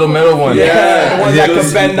 Oh, the little metal one. Yeah, the one that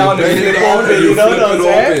can bend down and flip it open. You know what I'm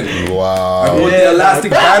saying? Wow. I put the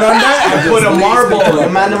elastic band on that. I put a marble. The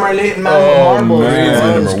man them are late marble.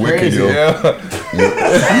 Man, them are wicked, yo.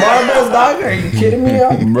 Marbles, dog. Are you kidding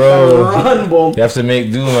me? Bro. Run, boom. You have to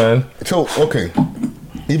make do, man. So, okay.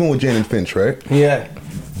 Even with Jane and Finch, right? Yeah.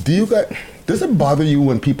 Does it bother you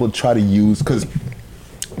when people try to use, because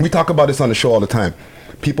we talk about this on the show all the time.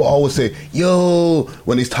 People always say, yo,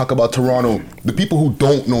 when they talk about Toronto, the people who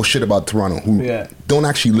don't know shit about Toronto, who don't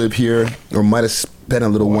actually live here or might have spent a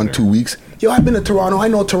little 1-2 weeks, yo, I've been to Toronto, I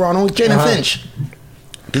know Toronto, Jane and Finch.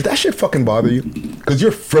 Does that shit fucking bother you? Because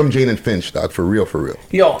you're from Jane and Finch, dog, for real.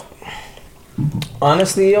 Yo,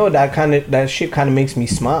 honestly, that shit kind of makes me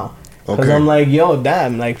smile. Because I'm like, yo,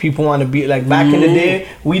 damn, like people want to be, like back in the day,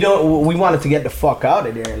 we wanted to get the fuck out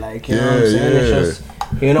of there. Like, you know what I'm saying? It's just,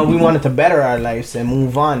 we wanted to better our lives and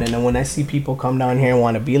move on. And then when I see people come down here and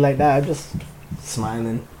want to be like that, I'm just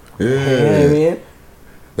smiling. Yeah. You know what I mean?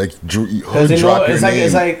 Like,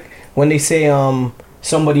 it's like when they say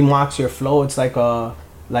somebody mocks your flow, it's like a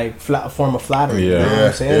form of flattery. You know what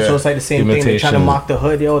I'm saying? So it's like the same thing. They try to mock the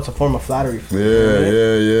hood, it's a form of flattery.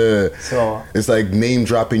 Yeah. So it's like name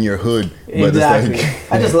dropping your hood. Exactly. But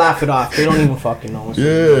it's I just laugh it off. They don't even fucking know. You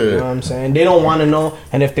know what I'm saying? They don't want to know,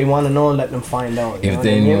 and if they want to know, let them find out. If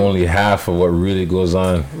they knew only half of what really goes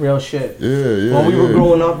on. Real shit. Yeah. When we were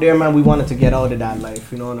growing up there, man, we wanted to get out of that life.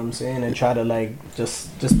 You know what I'm saying? And try to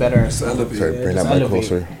just better ourselves. Sorry, bring that mic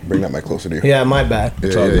closer. Bring that mic closer to you. Yeah, my bad.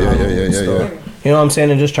 Yeah. You know what I'm saying?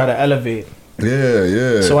 And just try to elevate.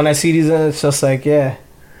 Yeah. So when I see these, it's just like,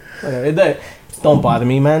 whatever. It don't bother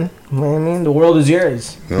me, man. You know what I mean? The world is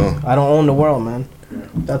yours. No. I don't own the world, man.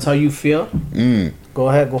 That's how you feel. Go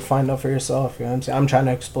ahead, go find out for yourself. You know what I'm saying? I'm trying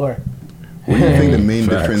to explore. What do you think the main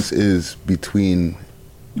difference is between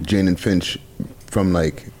Jane and Finch from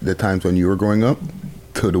like the times when you were growing up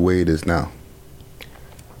to the way it is now?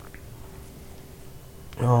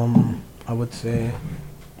 I would say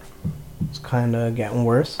it's kind of getting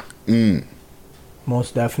worse.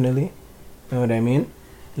 Most definitely. You know what I mean?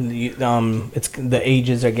 It's the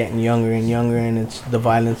ages are getting younger and younger, and it's the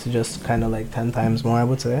violence is just kind of like 10 times more, I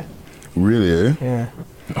would say. Really? Yeah.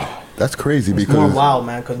 That's crazy it's because more wild,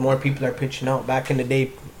 man. Because more people are pitching out. Back in the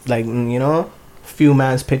day, like few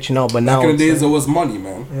man's pitching out, but now back in the days it was money,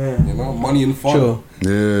 man. Yeah. Money and fun. True.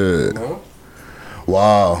 Yeah.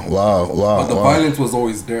 Wow. But the violence was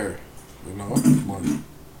always there, But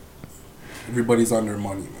everybody's on their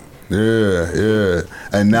money, man. Yeah.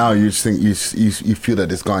 And now you think you feel that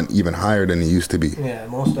it's gone even higher than it used to be. Yeah,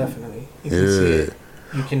 most definitely. You can see it.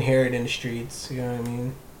 You can hear it in the streets. You know what I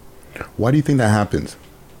mean? Why do you think that happens?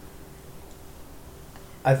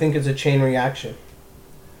 I think it's a chain reaction.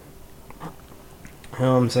 You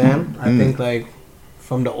know what I'm saying? I think like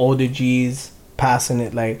from the older G's passing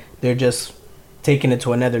it, like they're just taking it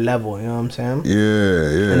to another level. You know what I'm saying?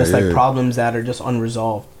 Yeah. And it's like problems that are just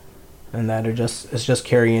unresolved, and that are it's just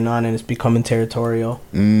carrying on, and it's becoming territorial.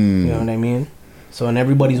 You know what I mean? So, and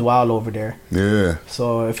everybody's wild over there. Yeah.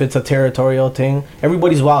 So if it's a territorial thing,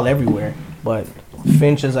 everybody's wild everywhere. But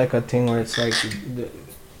Finch is like a thing where it's like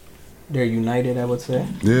they're united, I would say.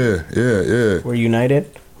 Yeah. We're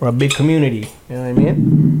united. We're a big community. You know what I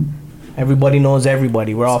mean? Everybody knows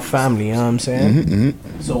everybody. We're all family. You know what I'm saying?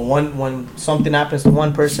 So when something happens to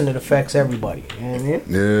one person, it affects everybody. You know what I mean?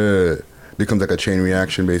 Yeah. Becomes like a chain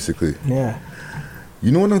reaction, basically. Yeah.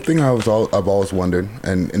 You know one thing I've always wondered,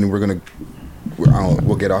 and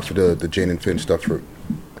we'll get off of the Jane and Finch stuff for.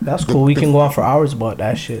 That's cool. We can go on for hours about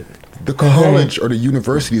that shit. The college or the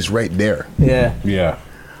university is right there. Yeah. Yeah.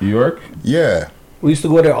 New York? Yeah. We used to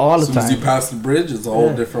go there all the As soon time. as you pass the bridge, it's a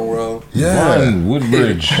whole different world. Yeah.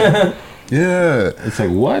 Woodbridge. Yeah. It's like,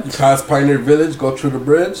 what? You pass Pioneer Village, go through the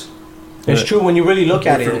bridge. It's true when you really look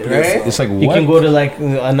at it, Different place, right? It's like, you what? can go to like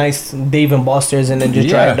a nice Dave and Buster's and then just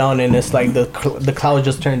drive down, and it's like the clouds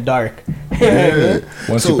just turn dark. Yeah.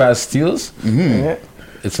 Once you pass Steels, Yeah.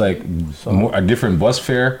 it's like a different bus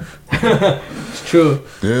fare. It's true.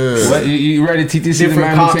 Yeah. What, you ride a TTC, the Different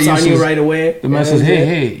man cops who on you right away. The man says,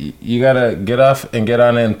 hey, you gotta get off and get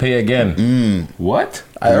on and pay again. What?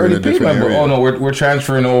 I You're already in a paid my different bill. area. Oh no, we're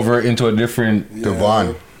transferring over into a different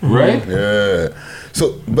Devon. Right? Yeah.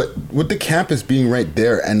 So, but with the campus being right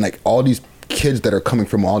there and like all these kids that are coming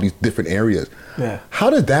from all these different areas, how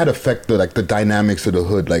did that affect the dynamics of the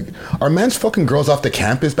hood? Like, are men's fucking girls off the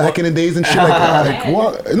campus back in the days and shit? Like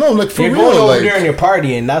what? No, like for you're real. going over Like, there and you're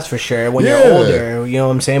partying, that's for sure. When Yeah. you're older, you know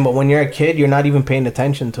what I'm saying? But when you're a kid, you're not even paying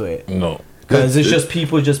attention to it. No. Because it's just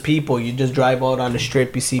people. You just drive out on the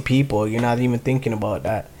strip, you see people. You're not even thinking about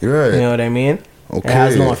that. You're right. You know what I mean? Okay. It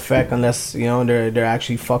has no effect unless, you know, they're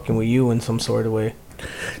actually fucking with you in some sort of way.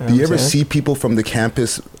 do you ever see people from the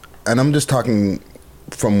campus, and I'm just talking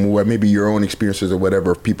from where maybe your own experiences or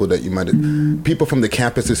whatever, people that you might people from the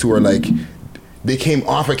campuses who are like, they came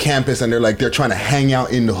off of campus and they're trying to hang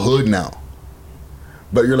out in the hood now,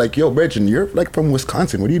 but you're like, yo, Bridget, you're like from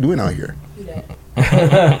Wisconsin, what are you doing out here?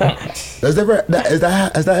 Has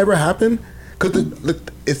that ever happened? Because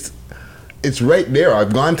it's right there.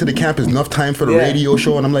 I've gone to the campus enough time for the radio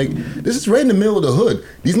show, and I'm like, this is right in the middle of the hood.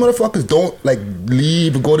 These motherfuckers don't like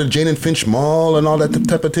leave and go to Jane and Finch Mall and all that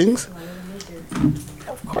type of things.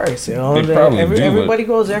 Of course, you know, They probably do, everybody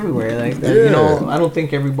goes everywhere. Like, you know, I don't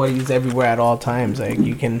think everybody's everywhere at all times. Like,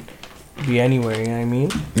 you can be anywhere. You know what I mean?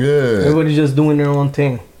 Yeah. Everybody's just doing their own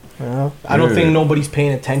thing. You know, I don't think nobody's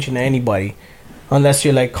paying attention to anybody. Unless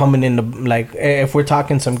you're like coming in the, like, if we're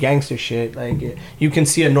talking some gangster shit, like you can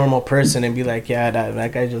see a normal person and be like, yeah,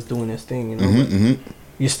 that guy's just doing his thing, you know.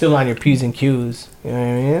 You're still on your P's and Q's, you know what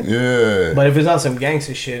I mean? Yeah. But if it's not some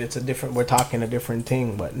gangster shit, it's a different. We're talking a different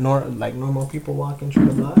thing. But like normal people walking through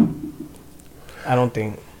the block, I don't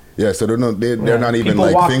think. Yeah, so they're not even People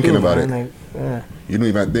like walk thinking through, about man, it. like,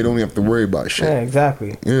 yeah. They don't even have to worry about shit. Yeah,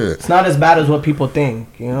 exactly. Yeah. It's not as bad as what people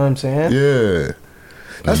think. You know what I'm saying? Yeah.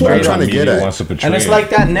 That's what I'm trying to get at. And it's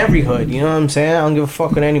like that in every hood. You know what I'm saying? I don't give a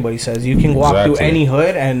fuck what anybody says. You can walk through any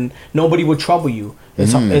hood and nobody would trouble you.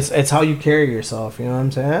 It's how you carry yourself. You know what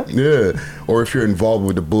I'm saying? Yeah. Or if you're involved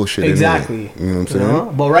with the bullshit. Exactly. Anyway, you know what I'm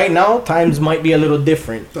saying? But right now, times might be a little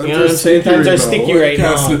different. You know what I'm saying? Times are sticky right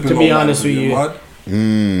now, to be honest with you. You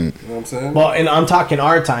know what I'm saying? Well, and I'm talking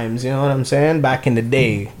our times, you know what I'm saying? Back in the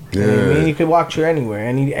day. You know what I mean? You could walk through anywhere.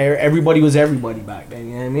 Everybody was everybody back then,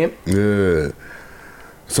 you know what I mean? Yeah.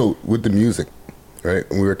 So with the music, right?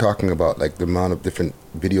 We were talking about like the amount of different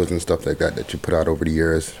videos and stuff like that you put out over the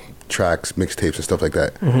years, tracks, mixtapes and stuff like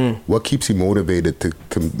that. What keeps you motivated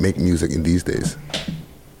to make music in these days?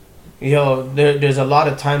 Yo, there's a lot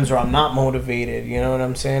of times where I'm not motivated, you know what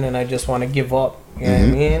I'm saying? And I just want to give up, you know what I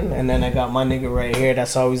mean? And then I got my nigga right here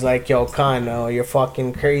that's always like, yo, Kano, you're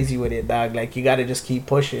fucking crazy with it, dog. Like, you got to just keep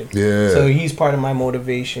pushing. Yeah. So he's part of my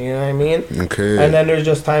motivation, you know what I mean? Okay. And then there's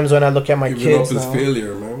just times when I look at my Giving kids up is now.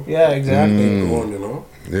 failure, man. Yeah, exactly. Keep going, you know?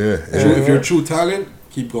 Yeah. If you're a true talent,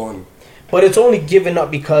 keep going. But it's only giving up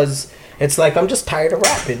because it's like I'm just tired of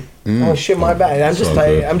rapping. Oh shit, my bad. I'm just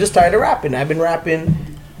tired. I'm just tired of rapping. I've been rapping.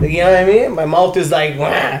 You know what I mean? My mouth is like,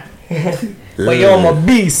 wah. But yo, I'm a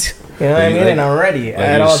beast. You know what I mean? And I'm ready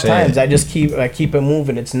at all times. I just keep it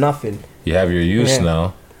moving. It's nothing. You have your youth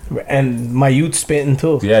now. And my youth spitting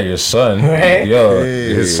too. Yeah, your son. Right? Yo,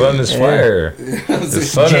 his son is fire.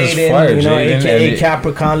 His son is fire. You know, Jaden, AKA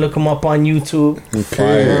Capricorn. Look him up on YouTube.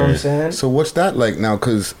 Okay. You know what I'm saying? So what's that like now?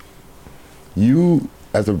 Because you,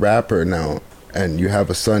 as a rapper now, and you have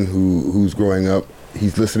a son who's growing up,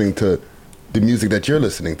 he's listening to the music that you're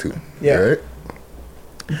listening to. Yeah. Right?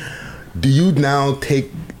 Do you now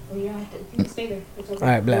take... Stay there. All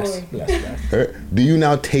right, bless. Right? Do you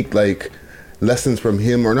now take like lessons from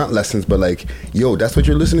him, or not lessons, but like, yo, that's what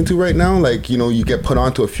you're listening to right now? Like, you know, you get put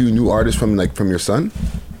onto a few new artists from your son?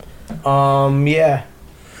 Yeah.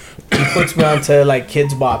 He puts me onto like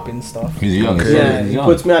kids bop and stuff. He's young. Okay. Yeah, he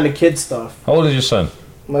puts me on the kids stuff. How old is your son?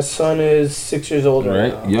 My son is 6 years old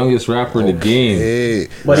right now. Youngest rapper in the game.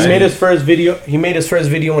 But he made his first video. He made his first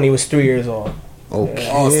video when he was 3 years old. Okay.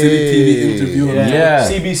 Oh, City TV interview. Yeah.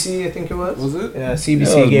 CBC, I think it was. Was it? Yeah,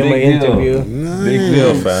 CBC gave him an interview. Nice. Big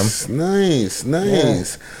deal, fam. Nice. Yeah.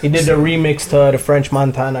 He did the remix to the French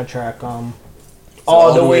Montana track,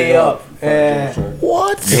 All the Way Up.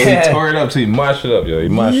 What? Yo, he tore it up, so he mashed it up, yo. He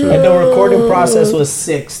mashed it up. And the recording process was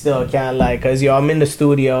sick still, can't lie. Because, I'm in the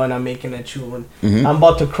studio and I'm making a tune. Mm-hmm. I'm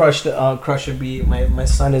about to crush a beat. My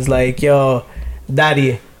son is like, yo,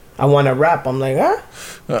 daddy, I want to rap. I'm like, huh?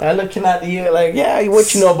 I'm looking at you like, yeah,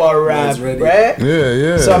 what you know about rap, right?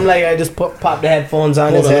 Yeah. So I'm like, I just pop the headphones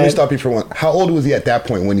on his Hold on, head. let me stop you for one. How old was he at that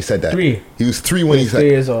point when he said that? 3. He was 3 when he said 3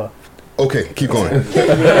 years old. Okay, keep going.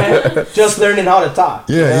 Just learning how to talk.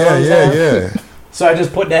 Yeah. So I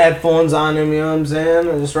just put the headphones on him, you know what I'm saying?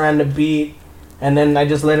 I just ran the beat, and then I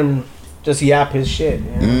just let him just yap his shit. You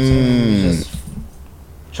know what I'm saying? He was just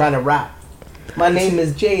trying to rap. My name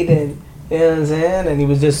is Jaden. You know what I'm saying? And he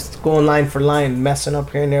was just going line for line, messing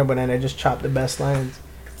up here and there, but then I just chopped the best lines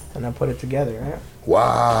and I put it together, right?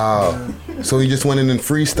 Wow. So he just went in and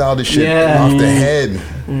freestyled the shit Yeah. off the head.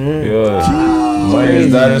 Mm-hmm. Yo, Maya's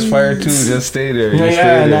daughter's fire too. Just stay there. You stay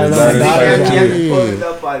there. no, His daughter's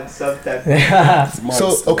fire too.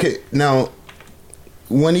 So, okay, now,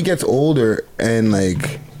 when he gets older and,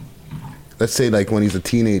 like, let's say, like, when he's a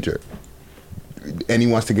teenager and he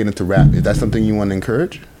wants to get into rap, is that something you want to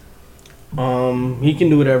encourage? He can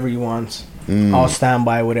do whatever he wants. I'll stand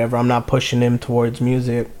by whatever. I'm not pushing him towards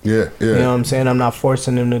music. Yeah. You know what I'm saying? I'm not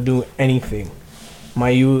forcing him to do anything. My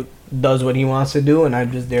youth does what he wants to do, and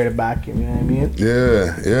I'm just there to back him. You know what I mean?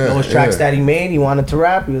 Yeah. Those tracks that he made, he wanted to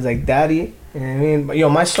rap. He was like, "Daddy," you know what I mean? But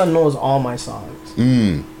my son knows all my songs.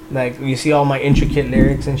 Like, you see all my intricate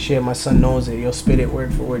lyrics and shit. My son knows it. He'll spit it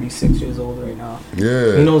word for word. He's 6 years old right now.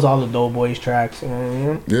 Yeah. He knows all the Doughboys tracks. You know what I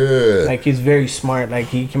mean? Yeah. Like, he's very smart. Like,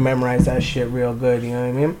 he can memorize that shit real good. You know what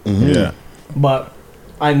I mean? Mm-hmm. Yeah. But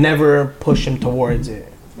I never push him towards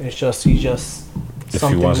it. It's just he just If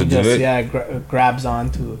something he wants to do it, grabs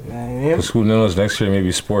onto. You know what I mean? because who knows? Next year,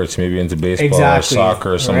 maybe sports, maybe into baseball Exactly, or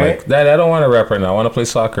soccer or something right? like that. I don't want to rap right now. I want to play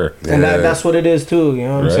soccer. And that's what it is too. You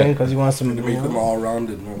know what I'm Right. saying? Because he wants to To make them all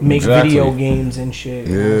rounded. make Exactly. video games and shit.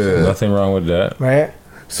 you know what I'm saying? Nothing wrong with that. Right.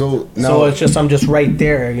 So now, So it's just I'm just right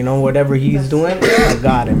there. You know, whatever he's doing, I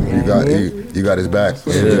got him. You know what I mean? you got his back.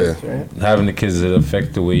 Yeah. Right. Having the kids, does it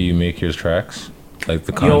affect the way you make your tracks? Like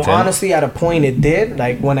the Yo, content? honestly, at a point it did.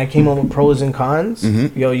 Like when I came up with Pros and Cons.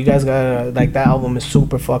 Yo, you guys gotta like that album is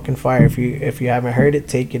super fucking fire. If you haven't heard it,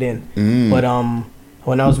 take it in. But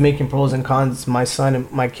when I was making Pros and Cons, my son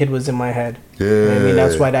and my kid was in my head. You know what I mean,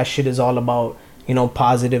 that's why that shit is all about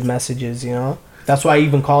positive messages. That's why I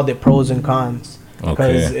even called it Pros and Cons.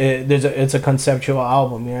 Because it's a conceptual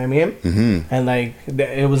album, you know what I mean? Mm-hmm. And like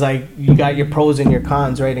it was like you got your pros and your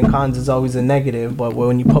cons, right? And cons is always a negative, but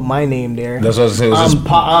when you put my name there, That's what I was saying.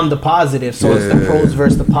 I'm the positive, so it's the pros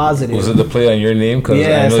versus the positive. Was it the play on your name? Because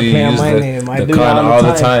Yeah, I know it's the you play on use my the, name. I the do con that all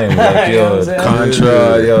the time. Like, You know what yo, I'm saying?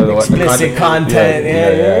 Contra, yo, Explicit content.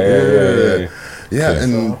 Yeah,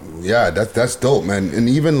 and that's dope, man. And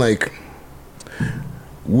even like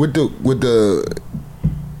with the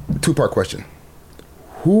 2-part question.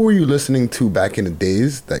 Who were you listening to back in the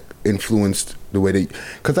days that influenced the way that?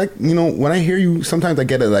 Because when I hear you, sometimes I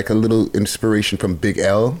get a little inspiration from Big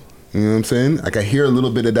L. You know what I'm saying? Like I hear a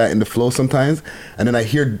little bit of that in the flow sometimes, and then I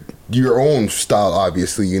hear your own style.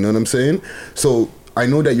 Obviously, you know what I'm saying. So I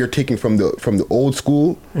know that you're taking from the old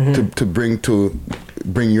school to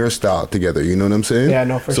bring your style together. You know what I'm saying? Yeah,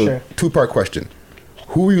 no, for sure. 2-part question: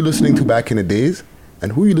 who were you listening to back in the days,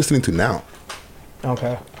 and who are you listening to now?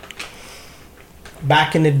 Okay.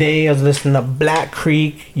 Back in the day, I was listening to Black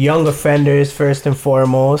Creek, Young Offenders first and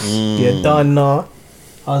foremost. You don't know.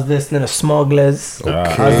 I was listening to Smugglers.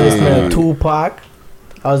 I was listening to Tupac.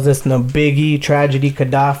 I was listening to Biggie, Tragedy,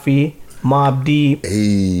 Gaddafi, Mobb Deep,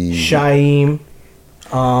 Shaheem,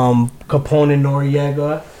 Capone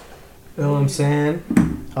Noriega. You know what I'm saying?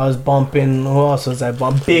 I was bumping. Who else was I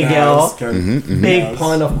bumping? Big L, Big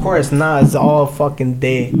Pun, of course. Nas all fucking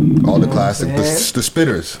day. All the classic, the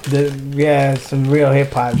spitters. Some real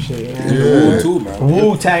hip hop shit. Yeah. Too, man.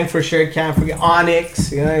 Wu-Tang for sure. Can't forget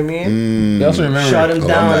Onyx. You know what I mean? You also remember Shut him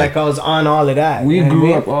down like I was on all of that. We you know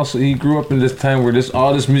grew what I up also. He grew up in this time where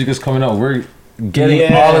all this music is coming out. We're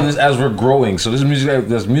getting all of this as we're growing. So this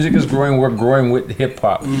music is growing. We're growing with hip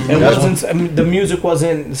hop. The music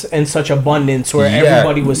wasn't in such abundance where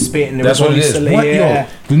everybody was spitting. That's what it is. Yo,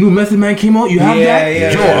 the new Method Man came out. You have that?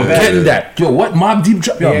 Yeah, yo, I'm getting that. Yo, what Mob Deep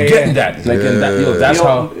Drop? Yo, I'm getting that. Like, that's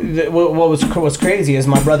how. What was crazy is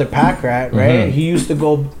my brother Pac Rat, right? He used to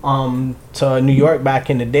go to New York back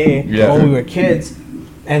in the day when we were kids,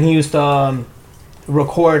 and he used to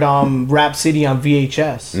record Rap City on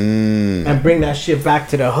VHS and bring that shit back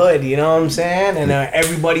to the hood, you know what I'm saying? And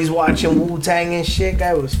everybody's watching Wu-Tang and shit.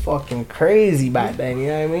 That was fucking crazy back then, you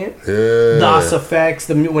know what I mean? Yeah. DOS Effects,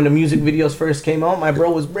 when the music videos first came out, my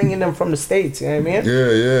bro was bringing them from the States, you know what I mean?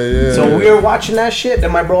 Yeah. So we were watching that shit.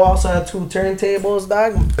 Then my bro also had 2 turntables,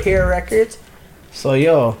 dog, Pear Records. So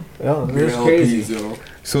yo, it was crazy.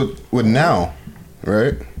 So with now,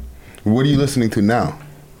 right? What are you listening to now?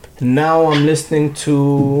 Now I'm listening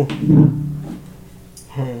to.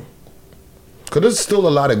 Cause there's still a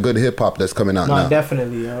lot of good hip hop that's coming out now.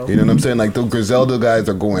 Definitely, yo. You know what I'm saying? Like the Griselda guys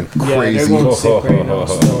are going crazy. They're going sick right now,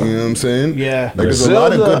 so. You know what I'm saying? Yeah. Like there's a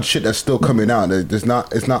lot of good shit that's still coming out. It's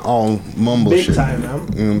not all mumble Big shit. time,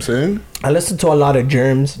 man. You know what I'm saying? I listen to a lot of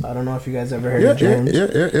Germs. I don't know if you guys ever heard of Germs.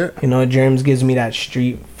 Yeah. You know, Germs gives me that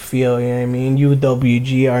street feel, you know what I mean?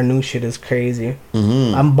 UWG, our new shit is crazy.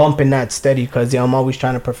 I'm bumping that steady because, I'm always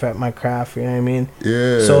trying to perfect my craft, you know what I mean?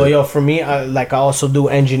 Yeah. So, for me, I also do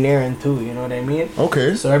engineering too, you know what I mean?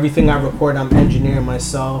 Okay. So everything I record, I'm engineering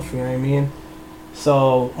myself, you know what I mean?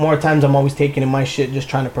 So more times I'm always taking in my shit, just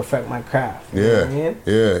trying to perfect my craft. You know what I mean?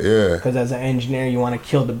 Yeah. Because as an engineer, you want to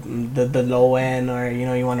kill the low end, or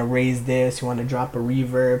you want to raise this, you want to drop a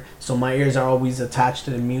reverb. So my ears are always attached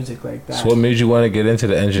to the music like that. So what made you want to get into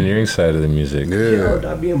the engineering side of the music?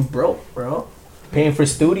 Not being broke, bro. Paying for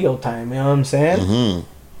studio time. You know what I'm saying?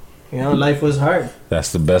 Life was hard.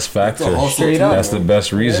 That's the best factor. Straight up. That's the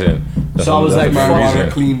best reason. Yeah. So I was like, one man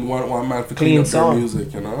to clean up their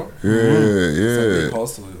music, you know? If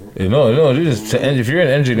you're an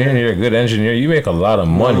engineer and you're a good engineer, you make a lot of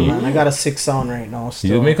money. Man, I got a 6 sound right now.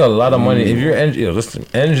 Still. You make a lot of money. If you're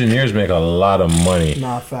engineers make a lot of money.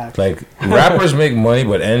 Nah, fact. Like rappers make money,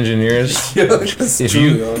 but engineers,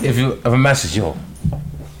 if a message,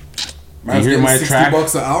 Man's you hear my $60 track?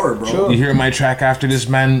 $60 an hour, bro. Sure. You hear my track after this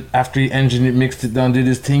man, after he engineered, mixed it down, did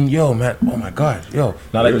his thing. Yo, man, oh my God, yo.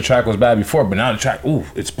 Not like the track was bad before, but now the track,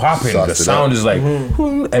 it's popping. The sound is like,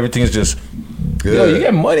 everything is just, yo, you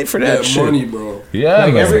get money for that shit. Money, bro. Yeah,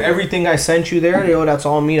 like everything I sent you there, that's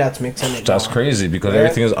all me that's mixing it. That's crazy because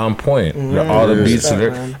everything is on point. All the beats are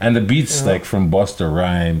there, and the beats like from Busta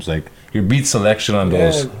Rhymes, like your beat selection on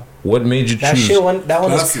those. What made you choose? That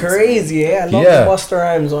one was crazy. Yeah, I love the Busta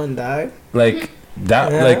Rhymes one, dog. Like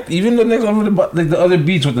that, like even the next one with the other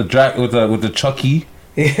beats with the Chucky.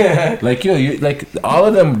 Yeah. Like you like all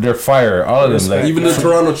of them, they're fire. All of them, like even the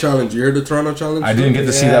Toronto Challenge. You heard the Toronto Challenge? I didn't get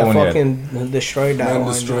to see that one yet. Fucking destroyed that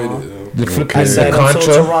one. Destroyed it. I said I'm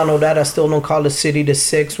so Toronto that I still don't call the city the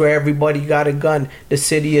 6 where everybody got a gun. The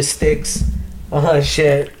city is sticks.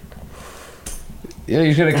 Shit. Yeah,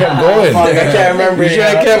 you should have kept going. I can't remember. You should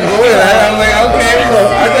have kept going. I was like, okay,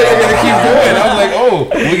 I thought you were gonna keep going. I was like, oh,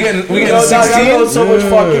 we getting 16. I so much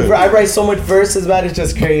fucking. I write so much verses, man. It's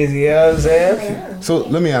just crazy. You know what I'm saying? So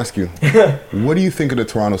let me ask you, what do you think of the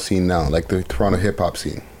Toronto scene now? Like the Toronto hip hop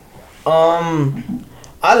scene?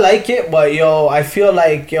 I like it, but I feel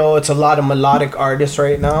like it's a lot of melodic artists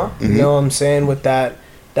right now. You know what I'm saying, with that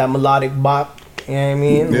melodic bop. You know what I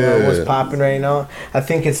mean? Yeah. What's popping right now? I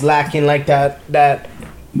think it's lacking like that.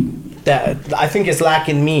 I think it's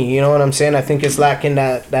lacking me. You know what I'm saying? I think it's lacking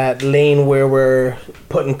that lane where we're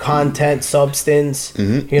putting content, substance.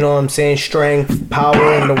 You know what I'm saying? Strength,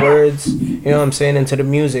 power in the words. You know what I'm saying? Into the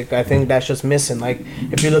music. I think that's just missing. Like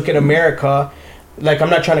if you look at America. Like I'm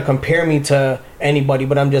not trying to compare me to anybody,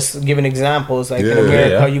 but I'm just giving examples. Like in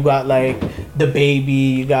America, you got like the Baby,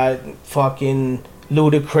 you got fucking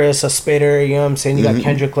Ludacris, a spitter, you know what I'm saying? You got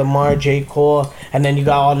Kendrick Lamar, J. Cole, and then you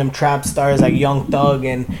got all them trap stars like Young Thug,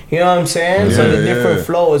 and you know what I'm saying? So the different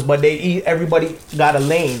flows, but everybody got a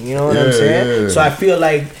lane, you know what I'm saying? So I feel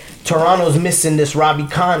like Toronto's missing this Robbie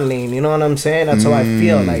Khan lane, you know what I'm saying? That's how I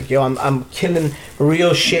feel. Like, I'm killing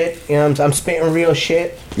real shit, you know what I'm spitting real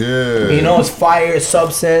shit. Yeah. You know, it's fire, it's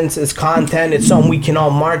substance, it's content, it's something we can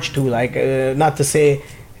all march to. Like, not to say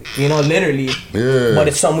You know, literally. Yeah. But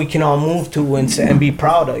it's something we can all move to and be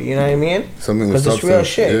proud of. You know what I mean? Something with because it's real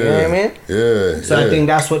shit. Yeah. You know what I mean? Yeah. So I think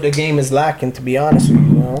that's what the game is lacking, to be honest with you.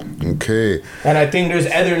 You know? Okay. And I think there's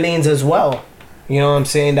other lanes as well. You know what I'm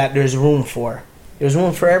saying? That there's room for. There's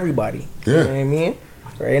room for everybody. Yeah. You know what I mean?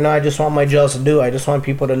 Right now, I just want my gels to do. I just want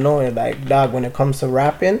people to know it. Like, dog, when it comes to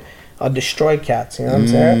rapping, I'll destroy cats. You know what I'm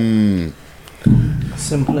saying?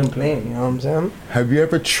 Simple and plain. You know what I'm saying? Have you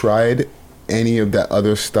ever tried any of that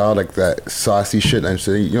other style, like that saucy shit? I'm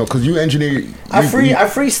saying, you know, because you engineer. I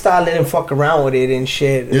freestyle it and fuck around with it and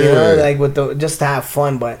shit. You know, like with the just to have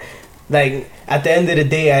fun, but. Like at the end of the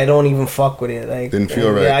day, I don't even fuck with it. Like didn't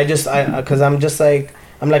feel right. Yeah, cause I'm just like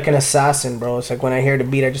I'm like an assassin, bro. It's like when I hear the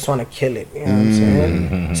beat, I just want to kill it. You know what I'm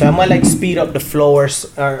saying? So I might like speed up the flow or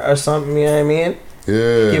something. You know what I mean?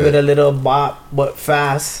 Yeah. Give it a little bop, but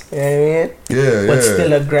fast. You know what I mean? Yeah. But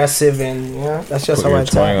still aggressive and that's just how I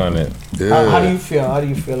attack. On it. Yeah. How do you feel? How do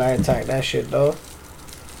you feel? I attack that shit though.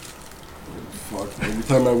 Fuck. Every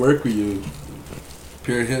time I work with you,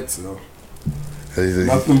 pure hits, yo. Nothing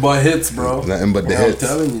Nothing but hits, bro. Nothing but the hits. I'm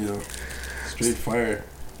telling you, straight fire.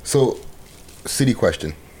 So, city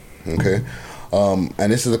question, okay?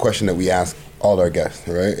 And this is a question that we ask all our guests,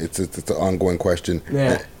 right? It's an ongoing question.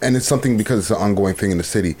 Yeah. And it's something because it's an ongoing thing in the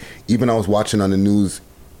city. Even I was watching on the news,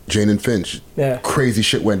 Jane and Finch. Yeah. Crazy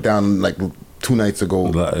shit went down like 2 nights ago.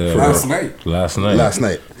 Last night. Last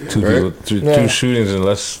night. Two right? people, two shootings in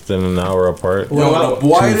less than an hour apart. Yo, the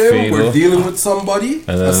boy them were dealing with somebody.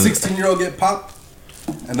 And a 16-year-old get popped.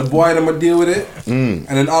 And the boy and them would deal with it. And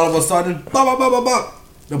then all of a sudden,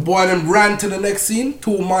 the boy and them ran to the next scene.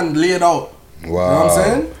 2 men laid out. Wow. You know what I'm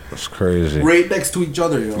saying? That's crazy. Right next to each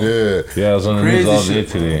other, yo. Yeah, I was on the news all day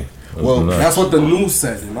today. Well, that's what the news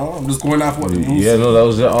said, you know? I'm just going off what the news said. No, that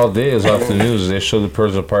was it all day. It was off the news. They showed the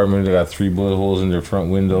person's apartment. They got 3 bullet holes in their front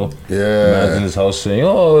window. Yeah. Man's in his house saying,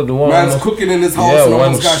 oh, the one. Man's cooking in his house and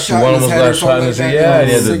almost got shot in his head or something like that. Yeah, and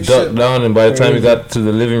he had to duck down. And by the time he got to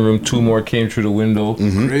the living room, 2 more came through the window.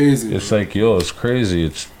 Crazy. It's like, yo, it's crazy.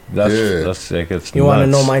 That's like, it's You want to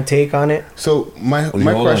know my take on it? So, my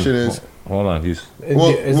question is... Hold on.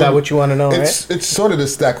 Is that what you want to know, right? It's sort of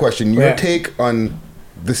that question. Your take on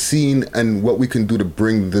the scene and what we can do to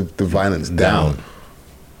bring the violence down.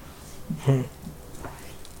 All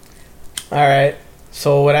right.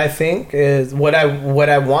 So what I think is what I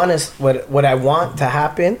want to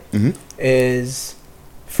happen is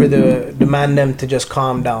for the man them to just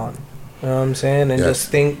calm down. You know what I'm saying? And just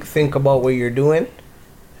think about what you're doing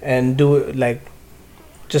and do it like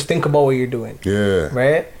just think about what you're doing. Yeah.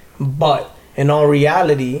 Right? But in all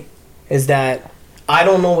reality is that I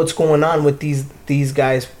don't know what's going on with these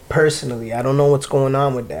guys personally. I don't know what's going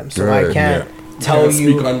on with them, so I can't tell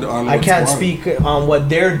you. I can't speak on what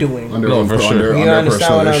they're doing. For sure. You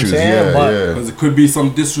understand what I'm saying? Because it could be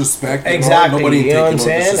some disrespect. Exactly. Nobody you know what I'm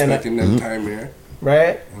saying? saying? In them time here,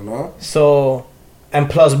 right? You know. So, and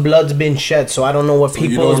plus blood's been shed, so I don't know what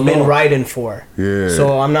people has been riding for. Yeah.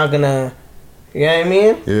 So I'm not gonna. You know what I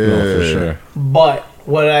mean? Yeah, no, for sure. But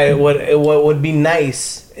what would be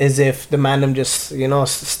nice is if the man them just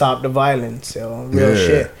stop the violence, real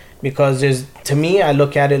shit. Because to me, I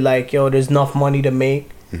look at it like there's enough money to make,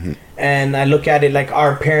 and I look at it like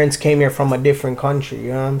our parents came here from a different country.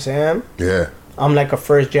 You know what I'm saying? Yeah. I'm like a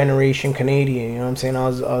 1st generation Canadian. You know what I'm saying? I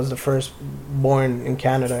was the first born in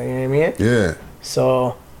Canada. You know what I mean? Yeah.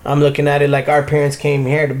 So I'm looking at it like our parents came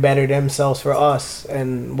here to better themselves for us,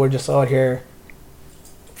 and we're just out here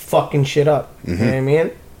fucking shit up. You know what I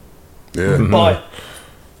mean? Yeah. But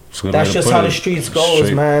that's just how the streets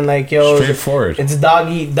goes, man. Like straightforward. It's dog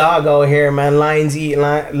eat dog out here, man. Lions eat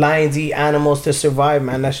animals to survive,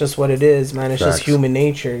 man. That's just what it is, man. It's just human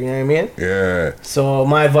nature. You know what I mean? Yeah. So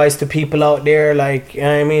my advice to people out there, like, you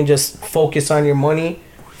know what I mean, just focus on your money,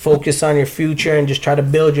 focus on your future, and just try to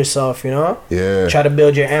build yourself. You know? Yeah. Try to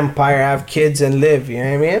build your empire, have kids, and live. You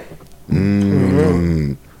know what I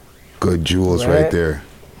mean? Good jewels right there.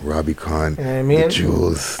 Robbie Khan. You know what I mean?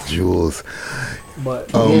 Jewels.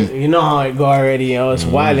 But you know how it go already, it's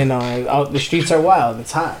wild out the streets are wild,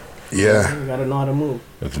 it's hot. Yeah. You gotta know how to move.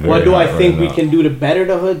 What do I think we can do to better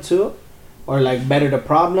the hood too? Or like better the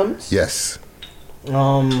problems? Yes.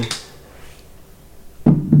 I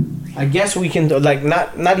guess we can like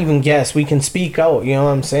not even guess, we can speak out, you know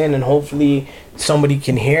what I'm saying? And hopefully somebody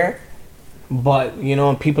can hear. But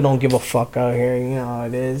people don't give a fuck out here, you know how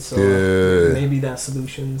it is. So maybe that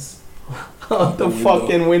solution's out the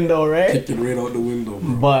fucking window, right? Kick it right out the window,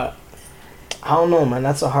 bro. But I don't know, man.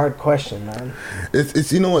 That's a hard question, man. It's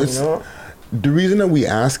the reason that we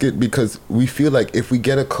ask it because we feel like if we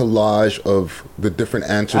get a collage of the different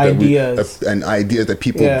answers ideas and ideas that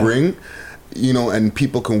people bring, you know, and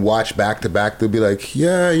people can watch back to back, they'll be like,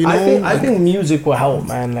 yeah, you know. I think music will help,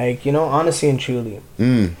 man. Like, you know, honestly and truly.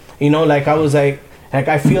 You know, like I was like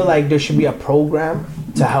I feel like there should be a program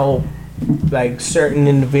to help like certain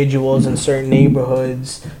individuals in certain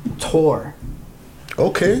neighborhoods tour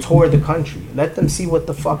the country. Let them see what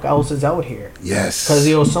the fuck else is out here. Yes. Because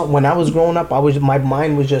you know, when I was growing up, my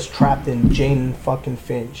mind was just trapped in Jane fucking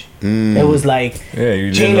Finch. It was like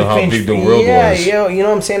you Jane didn't know how Finch, big the world was. Yeah, you know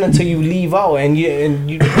what I'm saying, until you leave out, and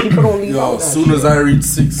people don't leave out. As soon as I reach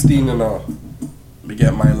 16 and me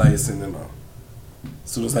get my license and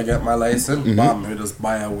as soon as I get my license, bam, me just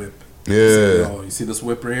buy a whip. Yeah. Say, yo, you see this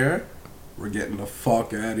whip right here? We're getting the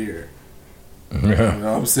fuck out of here. You know what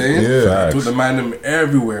I'm saying? Yeah. I put the man them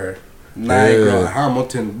everywhere. Niagara,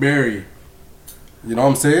 Hamilton, Barrie. You know what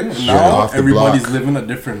I'm saying? And now everybody's living a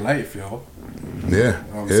different life, yo. Yeah. You know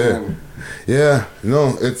what I'm saying? Yeah.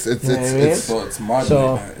 No, it's so it's modern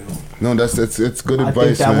like that, yo. No, it's good I advice,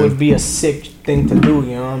 think that man. would be a sick thing to do,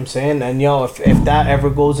 you know what I'm saying? And yo, if that ever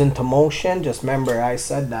goes into motion, just remember I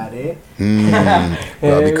said that, That'd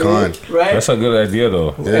be con. Right? That's a good idea,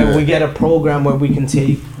 though. And we get a program where we can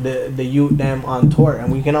take the youth them on tour,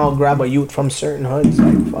 and we can all grab a youth from certain hoods,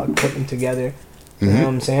 like fuck, put them together. You know what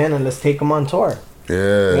I'm saying? And let's take them on tour.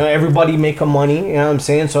 Yeah. You know, everybody make a money, you know what I'm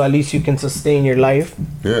saying? So at least you can sustain your life.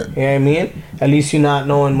 Yeah. You know what I mean? At least you're not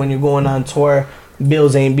knowing when you're going on tour,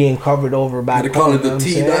 bills ain't being covered over back They call home, it the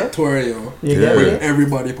T.Dot tour, yo. You get Bring it?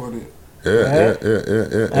 everybody upon it. Yeah.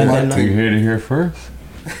 And then, you hear to hear first.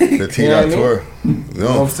 The T.Dot tour.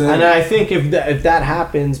 No. And I think if that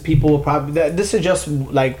happens, people will probably... This is just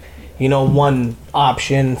like, you know, one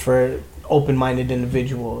option for open-minded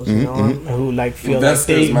individuals, you know, who like feel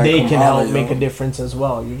Investors like they can help yo. make a difference as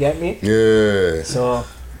well. You get me? Yeah. So...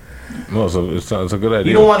 No, so it's a good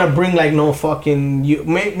idea. You don't want to bring like no fucking... You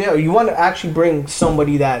want to actually bring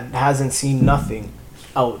somebody that hasn't seen nothing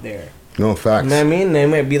out there. No, facts. You know what I mean? They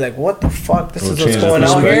might be like, what the fuck? This is what's change going the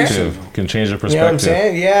on here? perspective. Can change the perspective. You know what I'm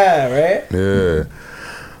saying? Yeah, right? Yeah.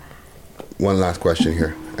 One last question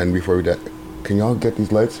here. And before we can y'all get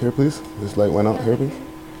these lights here, please? This light went out here, please.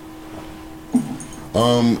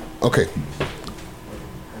 Okay.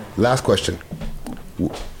 Last question.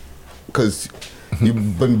 Because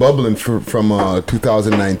you've been bubbling from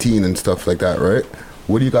 2019 and stuff like that, right?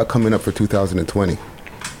 What do you got coming up for 2020?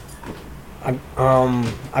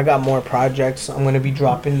 I got more projects. I'm gonna be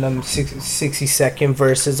dropping them 60-second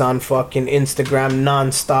verses on fucking Instagram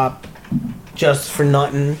nonstop, just for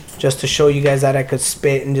nothing, just to show you guys that I could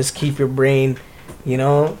spit and just keep your brain, you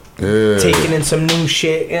know, taking in some new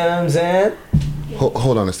shit. You know what I'm saying?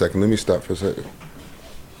 Hold on a second. Let me stop for a second.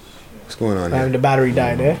 What's going on here? The battery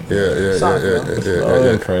died, eh?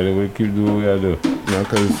 Yeah. Friday, we keep doing what we gotta do. No,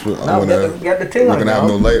 because we're gonna have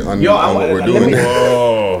no light on what we're doing.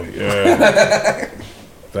 Whoa, yeah.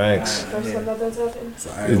 Thanks.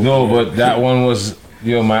 No, but that one was,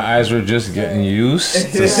 my eyes were just getting used.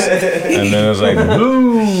 And then it was like,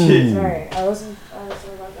 boom. Sorry, I wasn't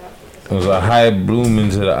about that. It was a high bloom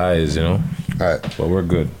into the eyes, you know? All right. But we're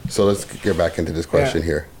good. So let's get back into this question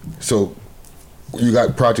here. So you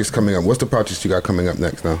got projects coming up. What's the projects you got coming up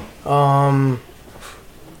next now?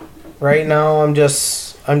 Right now I'm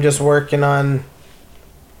just working on...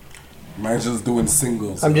 Man's just doing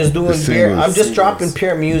singles. I'm just doing pure... I'm just dropping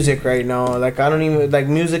pure music right now. Like, I don't even... Like,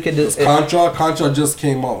 music... Contra just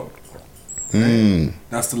came out. Right?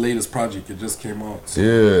 That's the latest project. It just came out. So.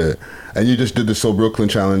 Yeah. And you just did the So Brooklyn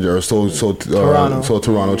Challenge or So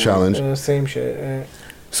Toronto Challenge. Same shit.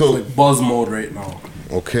 So it's like buzz mode right now.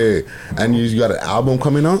 Okay. And you got an album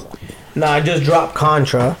coming out? No, I just dropped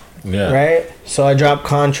Contra. Yeah. Right? So I dropped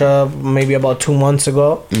Contra maybe about 2 months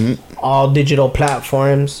ago. All digital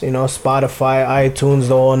platforms, Spotify, iTunes,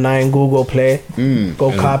 the whole 9, Google Play.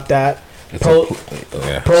 Go cop that.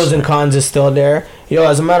 Pros and Cons is still there. Yo,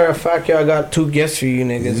 as a matter of fact, I got 2 gifts for you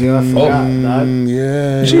niggas. Yo, I forgot.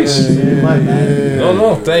 Yeah. Jeez. My bad.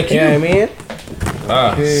 No, thank you. You know what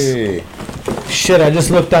I mean? Hey. Shit, I just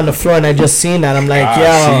looked on the floor and I just seen that. I'm like,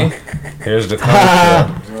 see? Here's the Contra.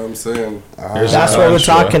 You know what I'm saying? That's what we're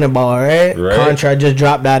talking about, right? Contra just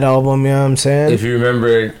dropped that album, you know what I'm saying? If you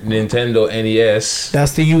remember Nintendo NES.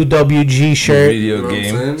 That's the UWG shirt. Video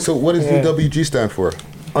game. So what does UWG stand for?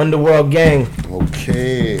 Underworld Gang.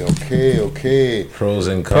 Okay. Pros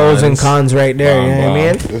and Cons. Pros and Cons right there, you know what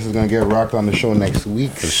I mean? This is going to get rocked on the show next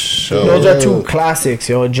week. For sure. Those are 2 classics,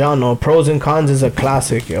 yo. John, no. Pros and Cons is a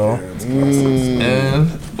classic, yo. And,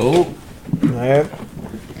 right?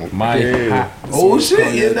 My hat. Oh,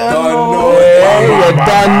 shit. You done know. You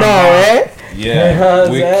done know, eh?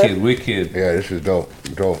 Yeah. Wicked. Yeah, this is dope.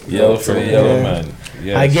 Yellow for the yellow man.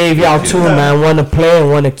 Yes. I gave y'all two, man. One to play and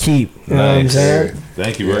one to keep. You know what I'm saying?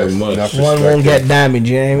 Thank you very much. One won't get damaged,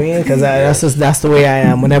 you know what I mean? Because that's the way I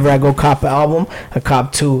am. Whenever I go cop an album, I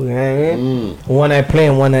cop two, you know what I mean? One I play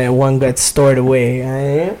and one gets stored away, you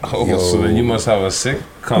know what I mean? So then you must have a sick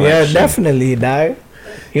collection. Yeah, definitely, dog.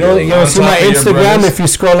 You know, see my Instagram. If you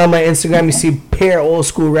scroll on my Instagram, you see Pair Old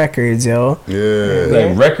School Records, yo. Yeah.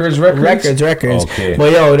 Like records. Okay.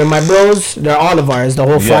 But yo, they're my bros. They're all of ours. The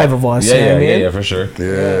whole 5 of us. Yeah, for sure.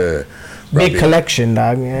 Yeah. Big collection,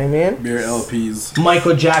 dog. You know what I mean? Beer LPs.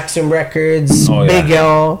 Michael Jackson records. Big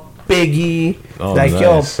L. Biggie.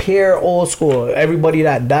 Yo, Pair Old School. Everybody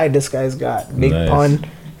that died, this guy's got. Big Pun.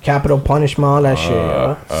 Capital Punishment, all that shit,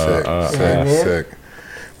 yo. Sick.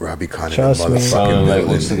 Robbie Condon, trust me. Like,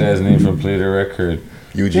 what's the guy's name from Play the Record?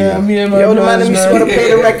 Eugene. Yeah, me and my the man used to play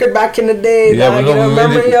the record back in the day. Yeah, dog, you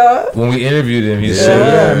remember, y'all? When we interviewed him, he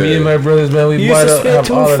said, "Me and my brothers, man, we bought up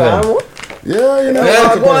all of them." Yeah, you know.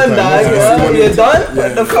 Yeah, go on, dog. You done?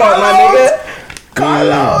 What the fuck, my nigga?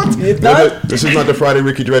 Call out. You done? This is not the Friday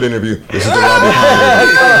Ricky Dread interview. This is the Robbie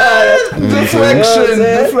Condon.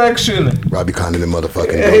 Deflection. Robbie Condon, the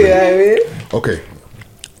motherfucking. Yeah, I mean. Okay.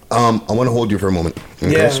 I want to hold you for a moment.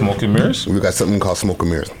 Okay? Yeah. Smoke and mirrors? We got something called Smoke and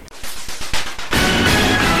Mirrors.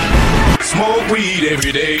 Smoke weed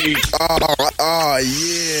every day. Oh,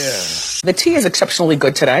 yeah. The tea is exceptionally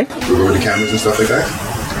good today. We're over the cameras and stuff like that.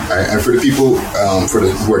 All right, and for the people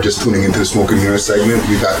who are just tuning into the Smoke and Mirrors segment,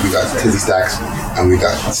 we got Tizzy Stacks and we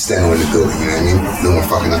got Steno in the building. You know what I mean? No more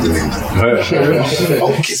fucking up the names.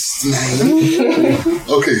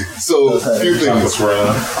 Okay, so a few things.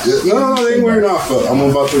 No, they ain't wearing off. But I'm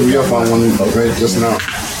about to re-up on one right just now.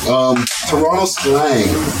 Toronto slang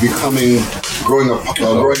growing in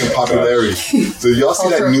popularity. So y'all see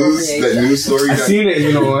that news story? I seen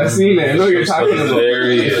it. I seen it. I know you're talking about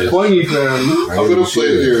it. It's funny, fam. I'm gonna play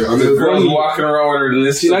it here. The girl's walking around with her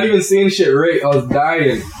list. She's not even saying shit right. I was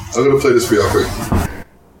dying. I'm gonna play this for y'all quick.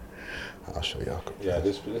 I'll show y'all. Yeah,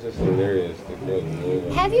 this is hilarious.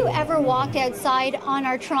 Have you ever walked outside on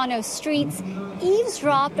our Toronto streets,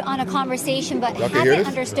 eavesdropped on a conversation, but haven't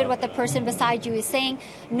understood what the person beside you is saying?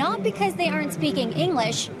 Not because they aren't speaking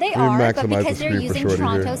English, they are, but because they're using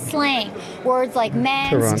Toronto slang. Words like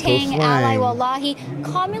mans, ting, ally, wallahi,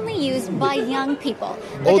 commonly used by young people.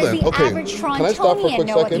 But does the average Torontonian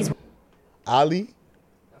know what these Ali?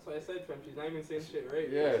 That's what I said, fam. She's not even saying shit right.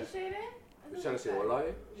 Yeah. She's trying to say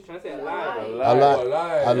wallahi? She's trying to say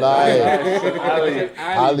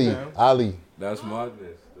Ali. That's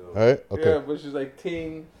madness, though. All right, okay. Yeah, but she's like,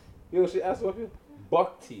 ting. She asked what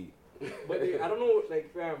buck tea. But I don't know,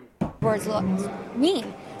 like, fam. words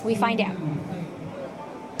mean. We find out.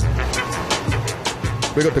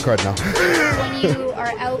 Bring up the card now. When you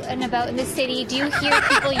are out and about in the city, do you hear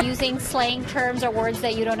people using slang terms or words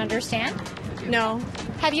that you don't understand? No.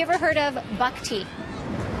 Have you ever heard of buck tea?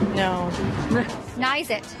 No. Nice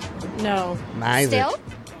it? No. Nice Still?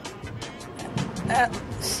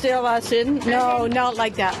 Still as in? No, not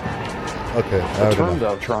like that. Okay. The term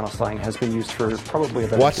of Toronto slang has been used for probably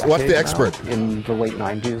about Watch the expert. now. In the late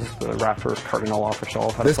 90s, the rapper Cardinal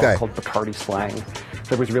Official had a song called Bacardi slang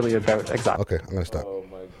that was really about Okay, I'm going to stop. Oh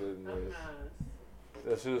my goodness.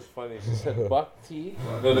 That shit was funny. She said buck tea.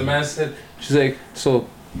 No, the man said, she's like, so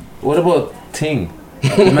what about ting?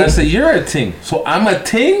 The man said, you're a ting. So I'm a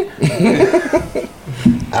ting?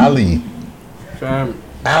 Ali. Fam.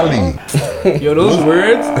 Ali. Yo, those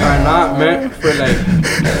words are not meant for like.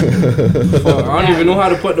 I don't even know how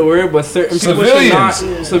to put the word, but certain people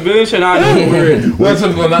civilians should not know the word.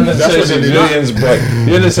 Well, not necessarily civilians, but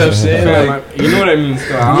you understand what I'm saying? Like, you know what I mean,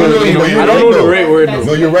 Scott. I don't know the right word.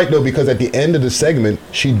 No, you're right though, because at the end of the segment,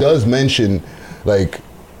 she does mention like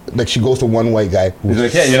she goes to one white guy he's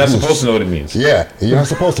like, yeah, you're not supposed to know what it means. Yeah, you're not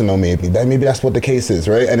supposed to know. Maybe that's what the case is,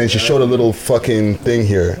 right? And then she showed a little fucking thing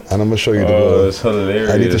here, and I'm gonna show you the. It's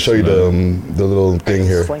hilarious. I need to show you the little thing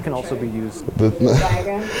here. Slang can also be used.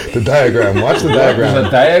 The diagram. Watch the diagram. There's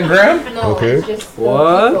a diagram? No, okay. It's just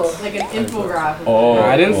what? Like an infographic. Oh,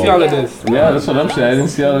 I didn't see all of this. Yeah, that's what I'm saying. I didn't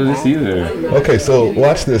see all of this either. Okay, so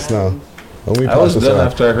watch this now. I was done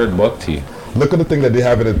after I heard buck tea. Look at the thing that they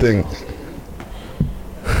have in the thing.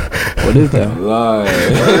 What is that?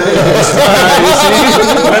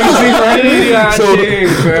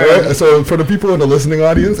 So for the people in the listening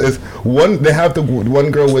audience, is they have the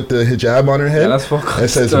one girl with the hijab on her head. Yeah, that's fucked it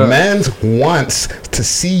says up. "Mans wants to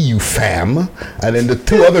see you, fam," and then the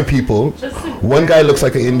two other people, one guy looks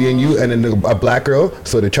like an Indian youth, and then a black girl.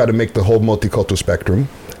 So they try to make the whole multicultural spectrum.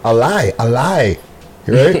 A lie.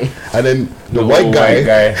 Right? And then the white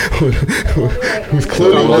guy who's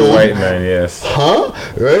clearly the white man, yes. Huh?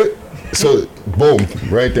 Right? So, boom,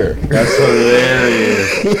 right there. That's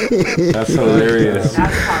hilarious. That's hilarious.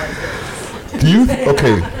 Do you?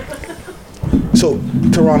 Okay. So,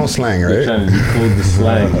 Toronto slang, right? Trying to decode the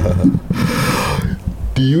slang.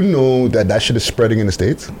 Do you know that shit is spreading in the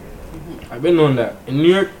States? I've been knowing that. In New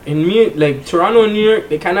York, like Toronto and New York,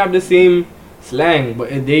 they kind of have the same slang, but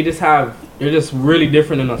they're just really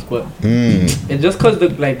different than us. But it's just because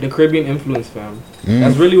the Caribbean influence, fam.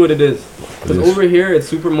 That's really what it is. Because over here, it's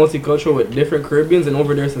super multicultural with different Caribbeans, and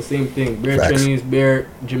over there, it's the same thing. Bare Chinese, bare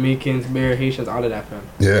Jamaicans, bare Haitians, all of that, fam.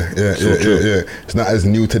 Yeah. It's not as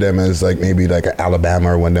new to them as like maybe like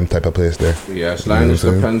Alabama or one of them type of place there. Yeah, slang just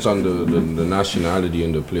depends on the nationality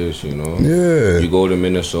in the place, you know. Yeah. You go to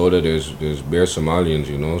Minnesota, there's bare Somalians,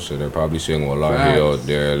 you know, so they're probably saying Wallahi out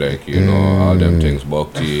there, like, you know, all them things,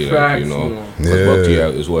 Bhakti, like, you know. Because Bhakti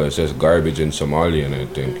is what it says, garbage in Somalian, I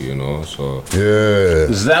think, you know, so. Yeah.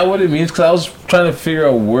 Is that what it means? Because I was trying to figure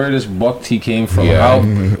out where this Bhakti came from.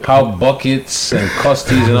 Yeah. How buckets and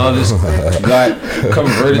custies and all this got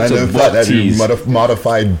converted to Bhaktis.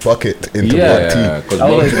 Modified bucket into Bhakti. Yeah, because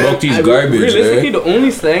Bhakti's garbage. Realistically, the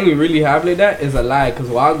only slang we really have like that is a lie. Because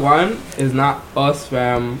Wagwan is not us,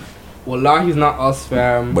 fam. Wallahi's not us,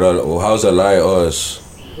 fam. But how's a lie us?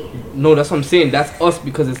 No, that's what I'm saying. That's us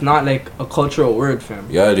because it's not like a cultural word, fam.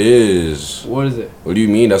 Yeah, it is. What is it? What do you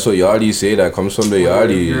mean? That's what Yardis say. That comes from the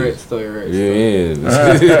Yardis. You're right, still, you're right. Yeah,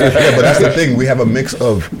 but that's the thing. We have a mix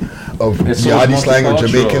of Yardi slang or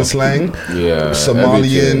Jamaican slang,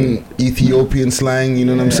 Somalian, Ethiopian slang. You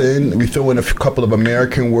know what I'm saying? We throw in a couple of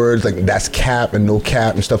American words like that's cap and no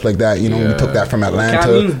cap and stuff like that. You know, we took that from Atlanta. Cap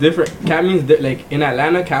means different. Cap means like in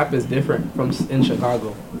Atlanta, cap is different from in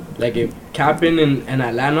Chicago. Like if capping in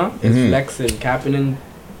Atlanta is flexing, capping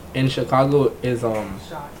in Chicago is I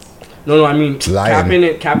mean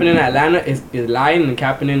capping in Atlanta is lying, and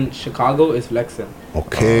capping in Chicago is flexing.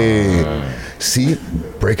 Okay, see,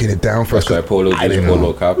 breaking it down for us. I didn't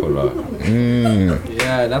know cap a lot.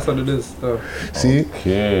 Yeah, that's what it is. See,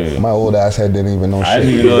 my old ass head didn't even know. I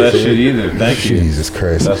didn't even know that shit either. Thank you. Jesus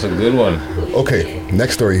Christ, that's a good one. Okay,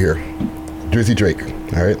 next story here, Drizzy Drake.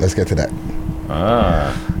 All right, let's get to that.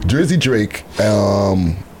 Drizzy Drake,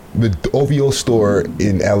 the OVO store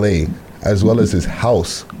in LA, as well as his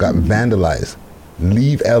house, got vandalized.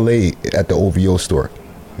 Leave LA at the OVO store.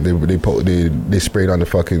 They sprayed on the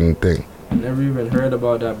fucking thing. Never even heard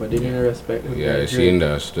about that, but they didn't respect it. Yeah, I seen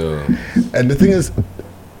that still. And the thing is,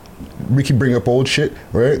 Ricky bring up old shit,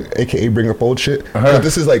 right? AKA bring up old shit.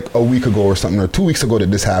 This is like a week ago or something, or 2 weeks ago that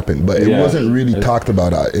this happened, but it wasn't really talked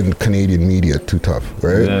about in Canadian media too tough,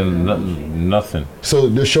 right? Yeah, nothing. So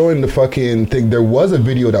they're showing the fucking thing. There was a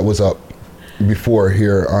video that was up before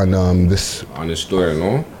here on this store,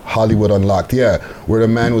 no? Hollywood Unlocked, where the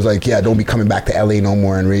man was like, don't be coming back to LA no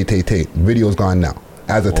more, and Ray Tay. Video's gone now,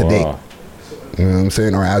 as of today. You know what I'm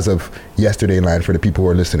saying? Or as of yesterday, line for the people who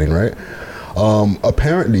are listening, right?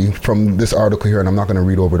 Apparently, from this article here, and I'm not going to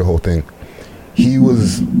read over the whole thing, he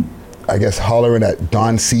was, I guess, hollering at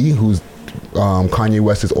Don C, who's Kanye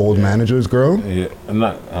West's old manager's girl. Yeah,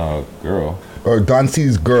 not girl. Or Don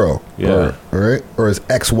C's girl. Yeah. Right? Or his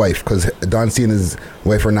ex-wife, because Don C and his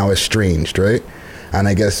wife are now estranged, right? And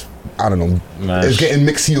I guess, I don't know, it's getting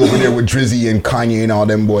mixy over there with Drizzy and Kanye and all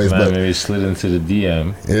them boys. But maybe slid into the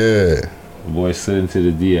DM. Yeah. The boy slid into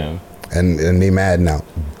the DM. And they mad now.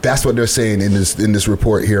 That's what they're saying in this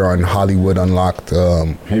report here on Hollywood Unlocked.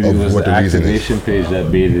 Maybe it was the activation page that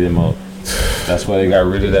baited him out. That's why they got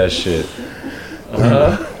rid of that shit.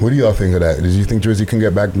 What do y'all think of that? Did you think Drizzy can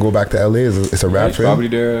go back to LA? It's a rap for him? Probably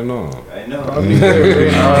there, no. I know. Probably there.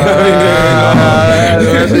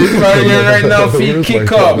 He's probably there right now. Feet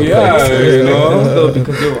kick up. Yeah, you know.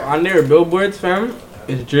 Because on their billboards, fam,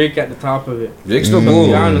 it's Drake at the top of it. Drake's the bull.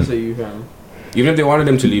 To be honest with you, fam. Even if they wanted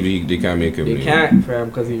him to leave, they can't make him leave. They can't, fam,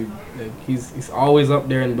 because he's always up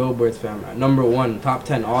there in billboards, fam. At number 1, top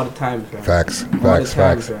 10 all the time, fam. Facts.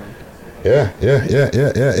 Fam. Yeah.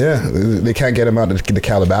 They can't get him out of the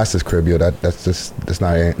Calabasas crib, yo. That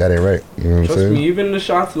ain't right. You know what I'm saying? Trust me, even the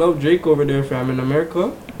shots love Drake over there, fam. In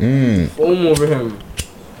America, foam over him.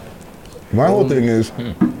 My whole thing is,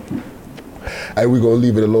 we gonna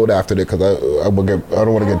leave it alone after that because I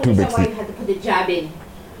don't want to get too big. That's why you had to put the jab in.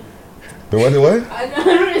 The what? I don't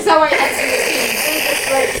understand why you had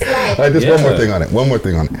to do just one more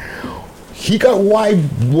thing on it. He got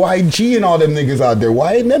YG and all them niggas out there.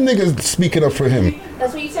 Why ain't them niggas speaking up for him?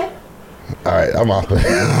 That's what you said? Alright, I'm off.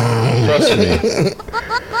 Trust me.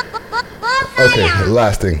 Okay,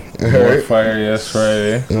 last thing. More fire, yes,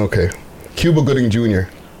 Friday. Okay. Cuba Gooding Jr.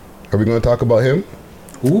 Are we going to talk about him?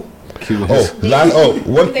 Who?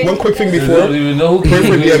 One quick thing before. Doesn't even know who Cuba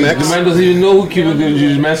Gooding Jr. The man doesn't even know who Cuba Gooding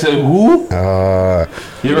Jr. The man said who?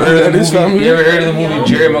 You ever heard of the movie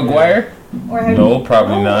Jerry Maguire? No,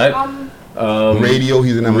 probably not. Radio,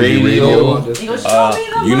 he's in that movie. Radio.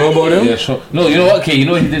 You know about him? Yeah, no, you know what? Okay, you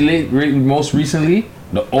know what he did most recently?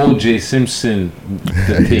 The O.J. Simpson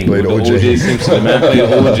thing. Played O.J. Simpson. The man played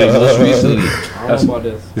O.J. most recently. That's about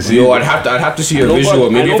this. Yo, I'd have to see a visual.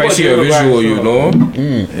 Maybe if I see a visual, you know.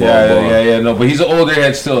 Yeah. No, but he's an older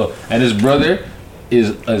head still, and his brother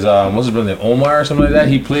is what's his brother name? Omar or something like that.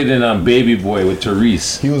 He played in Baby Boy with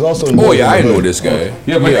Therese. He was also in I know this guy.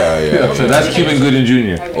 Yeah. So that's Cuba Gooding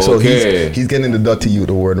Jr. So he's getting the Dirty Youth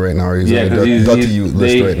award right now. He's on the Dirty Youth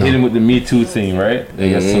list right now. They hit him with the Me Too thing, right?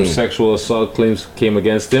 They got some sexual assault claims came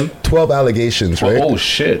against him. 12 allegations, right? Oh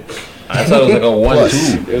shit. I thought it was like a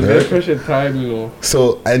 1-2. It was their pressure time, you know.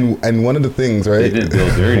 So and one of the things, right? They did Bill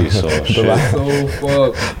Dirty, so shit. So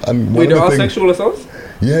fuck. Wait, they're all sexual assaults?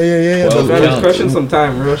 Yeah. Well, that is crushing some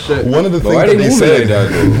time, real shit. One of the things that they said.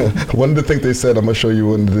 One of the things they said. I'm gonna show you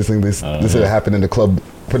one of the things they said happened in the club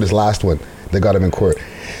for this last one. They got him in court.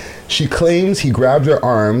 She claims he grabbed her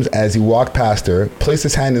arms as he walked past her, placed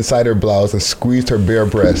his hand inside her blouse, and squeezed her bare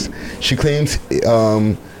breast. She claims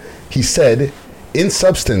he said, in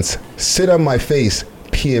substance, sit on my face,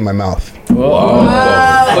 pee in my mouth.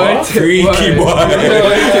 Wow. Freaky boy.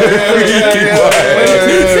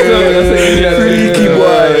 Freaky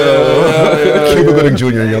boy. Cuba Gooding Jr.,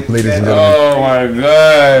 ladies and gentlemen. Oh my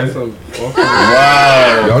god. Wow.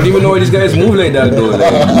 I don't even know why these guys move like that though. Wow.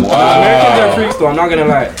 Americans are freaks though, I'm not gonna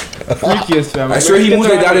lie. Freakiest, fam. I swear he moves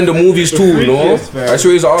like that in the movies too, you know? I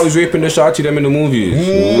swear he's always raping the shot to them in the movies.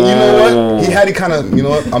 You know what? He had you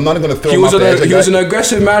know what? I'm not gonna throw him off the edge. He was an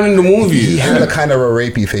aggressive man in the movies. He had a kind of a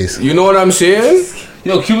rapey face. You know what I'm saying?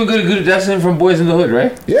 Yo, Cuba Gooding, that's him from Boys in the Hood,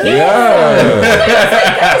 right? Yeah.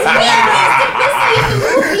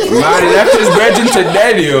 Man, he left his brethren to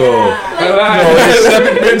dead, yo.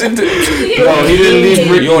 No, he didn't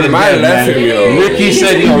leave Ricky. Yo, the man left him, yo. Ricky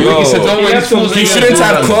said, don't wait. He shouldn't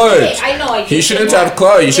have called. He shouldn't have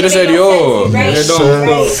called. You should have said, yo.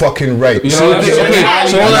 So fucking right. So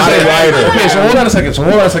hold on a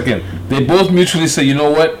second. They both mutually say, you know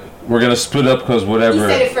what? We're gonna split up because whatever.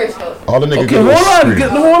 He said it first, though. All the niggas. Okay,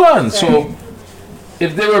 hold on. So,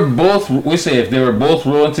 if they were both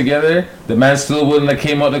rolling together, the man still wouldn't have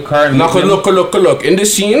came out the car. And Look. In the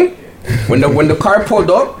scene, when the car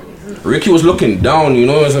pulled up, Ricky was looking down, you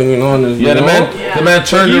know. The man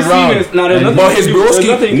turned around. But his broski,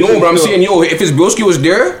 but I'm saying, yo, if his broski was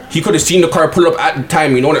there, he could have seen the car pull up at the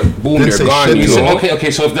time, you know. That boom, they're gone, you know. Okay.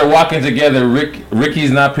 So if they're walking together, Ricky's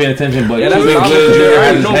not paying attention, but Jr. has his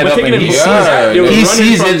head up and he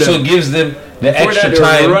sees it, so it gives them the extra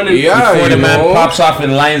time before the man pops off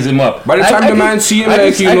and lines him up. By the time the man see him,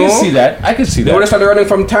 like, you know, I can see that. They would have started running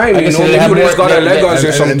from time, you know. Maybe they just got a leg or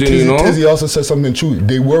something, you know. Tizzy also said something true.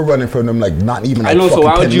 They were running from them, like, not even. I know. So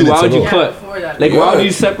why would you cut? Like, why would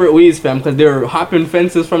you separate ways, fam? Because they were hopping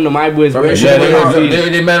fences from the My Boys.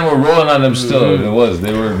 The men were rolling on them still. It was.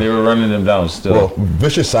 They were running them down still. Well,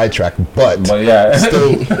 vicious sidetrack, but yeah,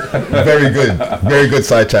 still very good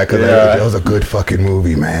sidetrack. Because it was a good fucking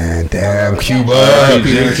movie, man. Damn, Cuba,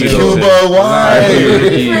 why?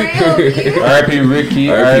 R.I.P. Ricky,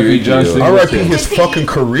 R.I.P. Johnson. R.I.P. his fucking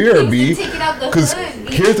career, B. Because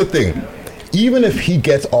here's the thing, even if he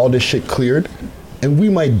gets all this shit cleared, and we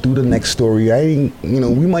might do the next story.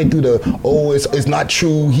 We might do it's not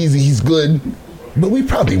true. He's good, but we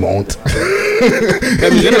probably won't.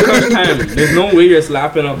 There's no way you're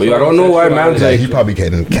slapping up. But I don't know why man's like he probably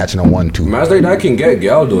catching a 1-2. Man's like that can get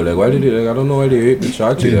gal though. Like why did he? Like I don't know why they hate the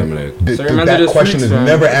shot to them. Like that question is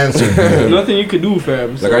never answered. There's nothing you could do,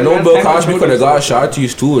 fam. Like I know Bill Cosby could have got shot to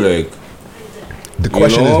too. Like the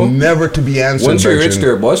question is never to be answered. Once you're rich,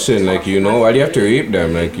 they're busting. Like you know, why do you have to rape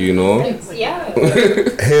them? Like you know,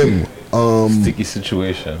 him. Sticky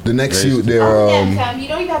situation. The next you there. You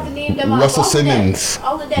don't even have to name them. Russell Simmons.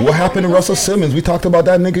 What happened to Russell Simmons? We talked about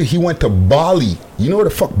that nigga. He went to Bali. You know where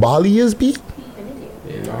the fuck Bali is, B? I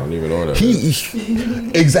don't even know that.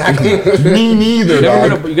 Exactly. Me neither.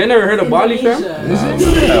 You guys never heard of Bali, fam?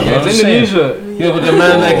 It's Indonesia. Yeah, but the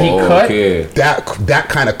man he cut. That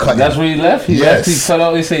kind of cut. That's where he left. He cut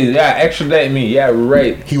out. He said, "Yeah, extradite me." Yeah,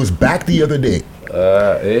 right. He was back the other day.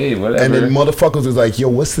 Hey, whatever. And then motherfuckers was like, yo,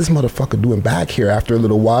 what's this motherfucker doing back here after a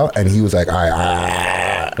little while? And he was like, all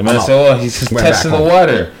right. The man said, he's just testing the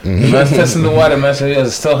water. The man's testing the water. The man said, is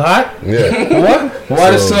it still hot? Yeah. What? The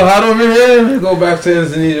water's still hot over here? Go back to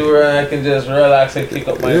Indonesia where I can just relax and kick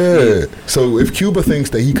up my feet. So if Cuba thinks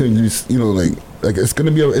that he can use, like it's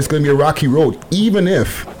gonna be a rocky road, even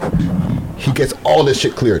if he gets all this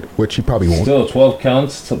shit cleared, which he probably won't. Still, 12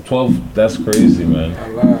 counts to 12. That's crazy, man.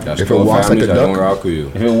 That's if it walks like a duck, don't rock with you.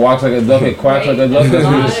 If it walks like a duck, it quacks like a duck. That's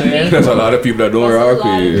what you're saying. There's a lot of people that don't rock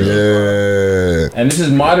with you. Yeah. And this is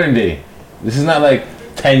modern day. This is not like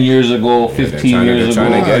 10 years ago, 15 years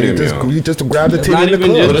ago. You just grab the team in the club.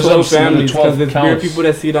 Not even just 12 families, because there's bare people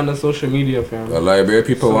that see it on the social media, fam. A lot of bare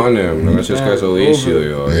people on them. That's just guys are lazy,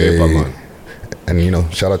 yo. Hey. And, you know,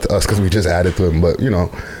 shout out to us because we just added to him. But, you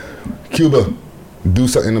know, Cuba, do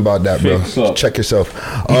something about that, bro. Check yourself.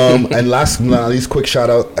 And last but not least, quick shout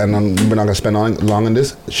out, and we're not going to spend long on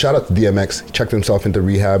this. Shout out to DMX. He checked himself into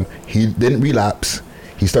rehab. He didn't relapse.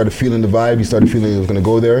 He started feeling the vibe. He started feeling he was going to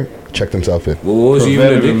go there. Checked himself in. Well, what was he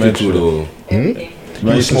even addicted to, though? He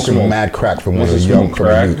was smoking mad crack from when he was young.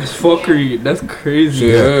 That's fuckery. That's crazy.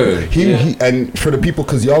 Yeah. He and for the people,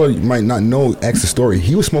 because y'all might not know X's story,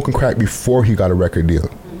 he was smoking crack before he got a record deal.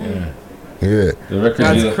 Yeah.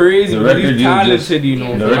 That's crazy. The record deal talented, you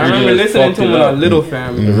know. I remember listening to him when I was little,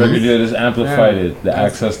 fam. The record deal just amplified it. The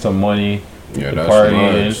access to money. Yeah, the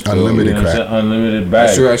partying, unlimited crack, unlimited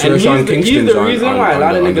bag. And he's the reason why a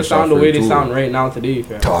lot of niggas sound the way they sound right now today,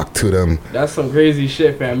 fam. Talk to them. That's some crazy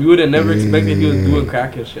shit, fam. You would have never expected he was doing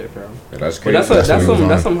crack and shit, fam. Yeah, that's crazy. But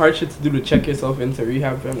that's some hard shit to do to check yourself into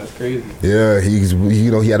rehab, fam. That's crazy. Yeah,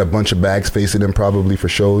 he had a bunch of bags facing him probably for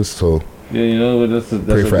shows, so. Yeah, you know, that's a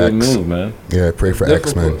good move, man. Yeah, pray for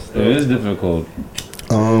X, man. It is difficult.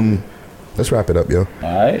 Let's wrap it up, yo.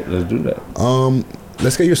 Alright, let's do that.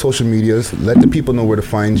 Let's get your social medias. Let the people know where to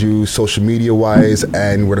find you, social media wise,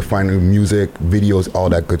 and where to find your music, videos, all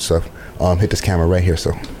that good stuff. Hit this camera right here,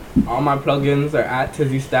 so. All my plugins are at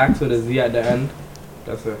Tizzy Stacks with a Z at the end.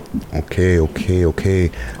 That's it. Okay.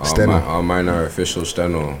 Steno. All mine are official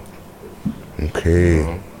Steno.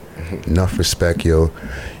 Okay. Enough respect, yo.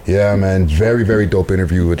 Yeah, man. Very, very dope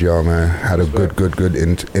interview with y'all, man. Had a good,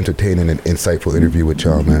 entertaining and insightful interview with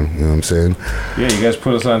y'all, man. You know what I'm saying? Yeah, you guys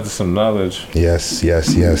put us onto some knowledge. Yes.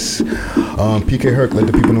 PK Herc, let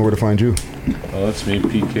the people know where to find you. Oh, it's me,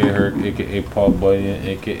 PK Herc, a.k.a. Paul Bunyan,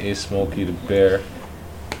 a.k.a. Smokey the Bear,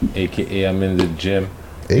 a.k.a. I'm in the gym.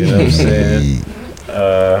 You know what I'm saying?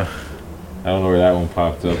 I don't know where that one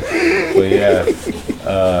popped up. But yeah,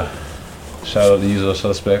 shout out to Usual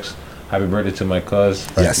Suspects. Happy birthday to my cuz,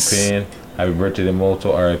 yes. Pain. Happy birthday to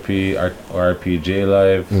Moto, RIP J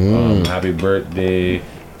Live. Happy birthday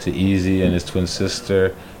to Easy and his twin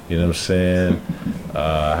sister. You know what I'm saying?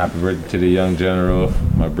 Happy birthday to the young general,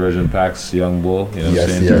 my Virgin Pax young bull. You know what I'm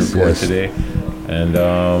saying? To report today. And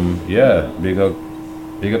yeah, big up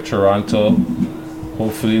Toronto.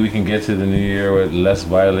 Hopefully we can get to the new year with less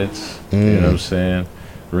violence. You know what I'm saying?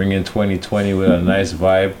 Ring in 2020 with a nice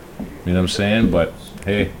vibe. You know what I'm saying? But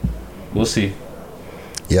hey, we'll see.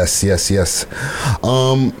 Yes.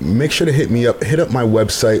 Make sure to hit me up. Hit up my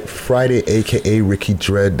website, Friday, aka Ricky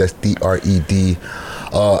Dread. That's DRED.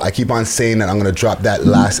 I keep on saying that I'm gonna drop that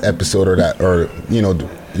last episode or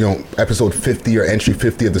episode 50 or entry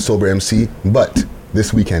 50 of the Sober MC, but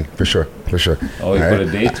this weekend for sure. Oh, you put a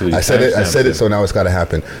date to it. I said it, so now it's got to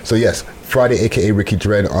happen. So yes, Friday, aka Ricky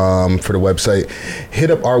Dread, for the website.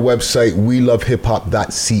 Hit up our website,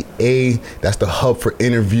 welovehiphop.ca. That's the hub for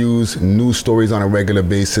interviews, news stories on a regular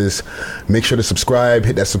basis. Make sure to subscribe.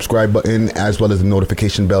 Hit that subscribe button as well as the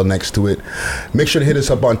notification bell next to it. Make sure to hit us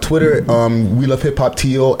up on Twitter, We Love Hip Hop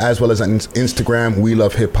TO, as well as on Instagram, We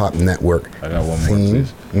Love Hip Hop Network. I got one more,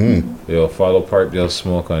 please. Yo, follow Parkdale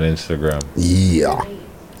Smoke on Instagram. Yeah.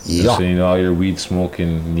 So you know all your weed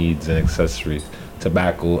smoking needs and accessories.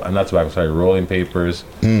 Rolling papers,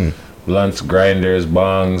 blunts, grinders,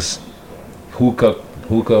 bongs, hookah,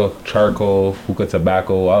 charcoal, hookah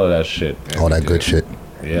tobacco, all of that shit. All that good shit.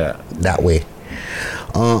 Yeah. That way.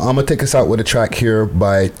 I'm going to take us out with a track here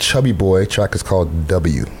by Chubby Boy. Track is called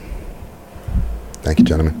W. Thank you,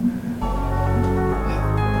 gentlemen.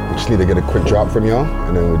 We just need to get a quick drop from y'all,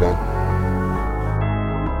 and then we're done.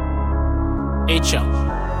 H.O.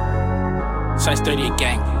 Size 38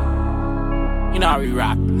 gang. You know how we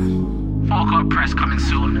rock. Full court press coming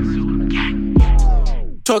soon. Gang.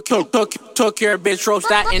 Took your bitch, roast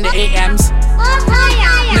that in the AMs.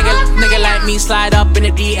 Nigga like me slide up in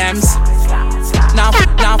the DMs. Now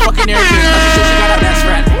I'm fucking her bitch, cause she got a best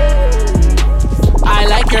friend. I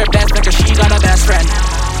like her best because she got a best friend.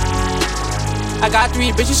 I got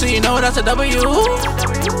 3 bitches, so you know that's a W.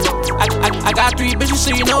 I got 3 bitches,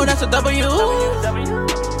 so you know that's a W.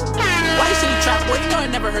 Why you say trap boy? You know I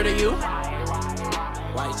never heard of you.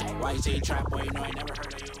 Why you say trap boy? You know I never heard of you.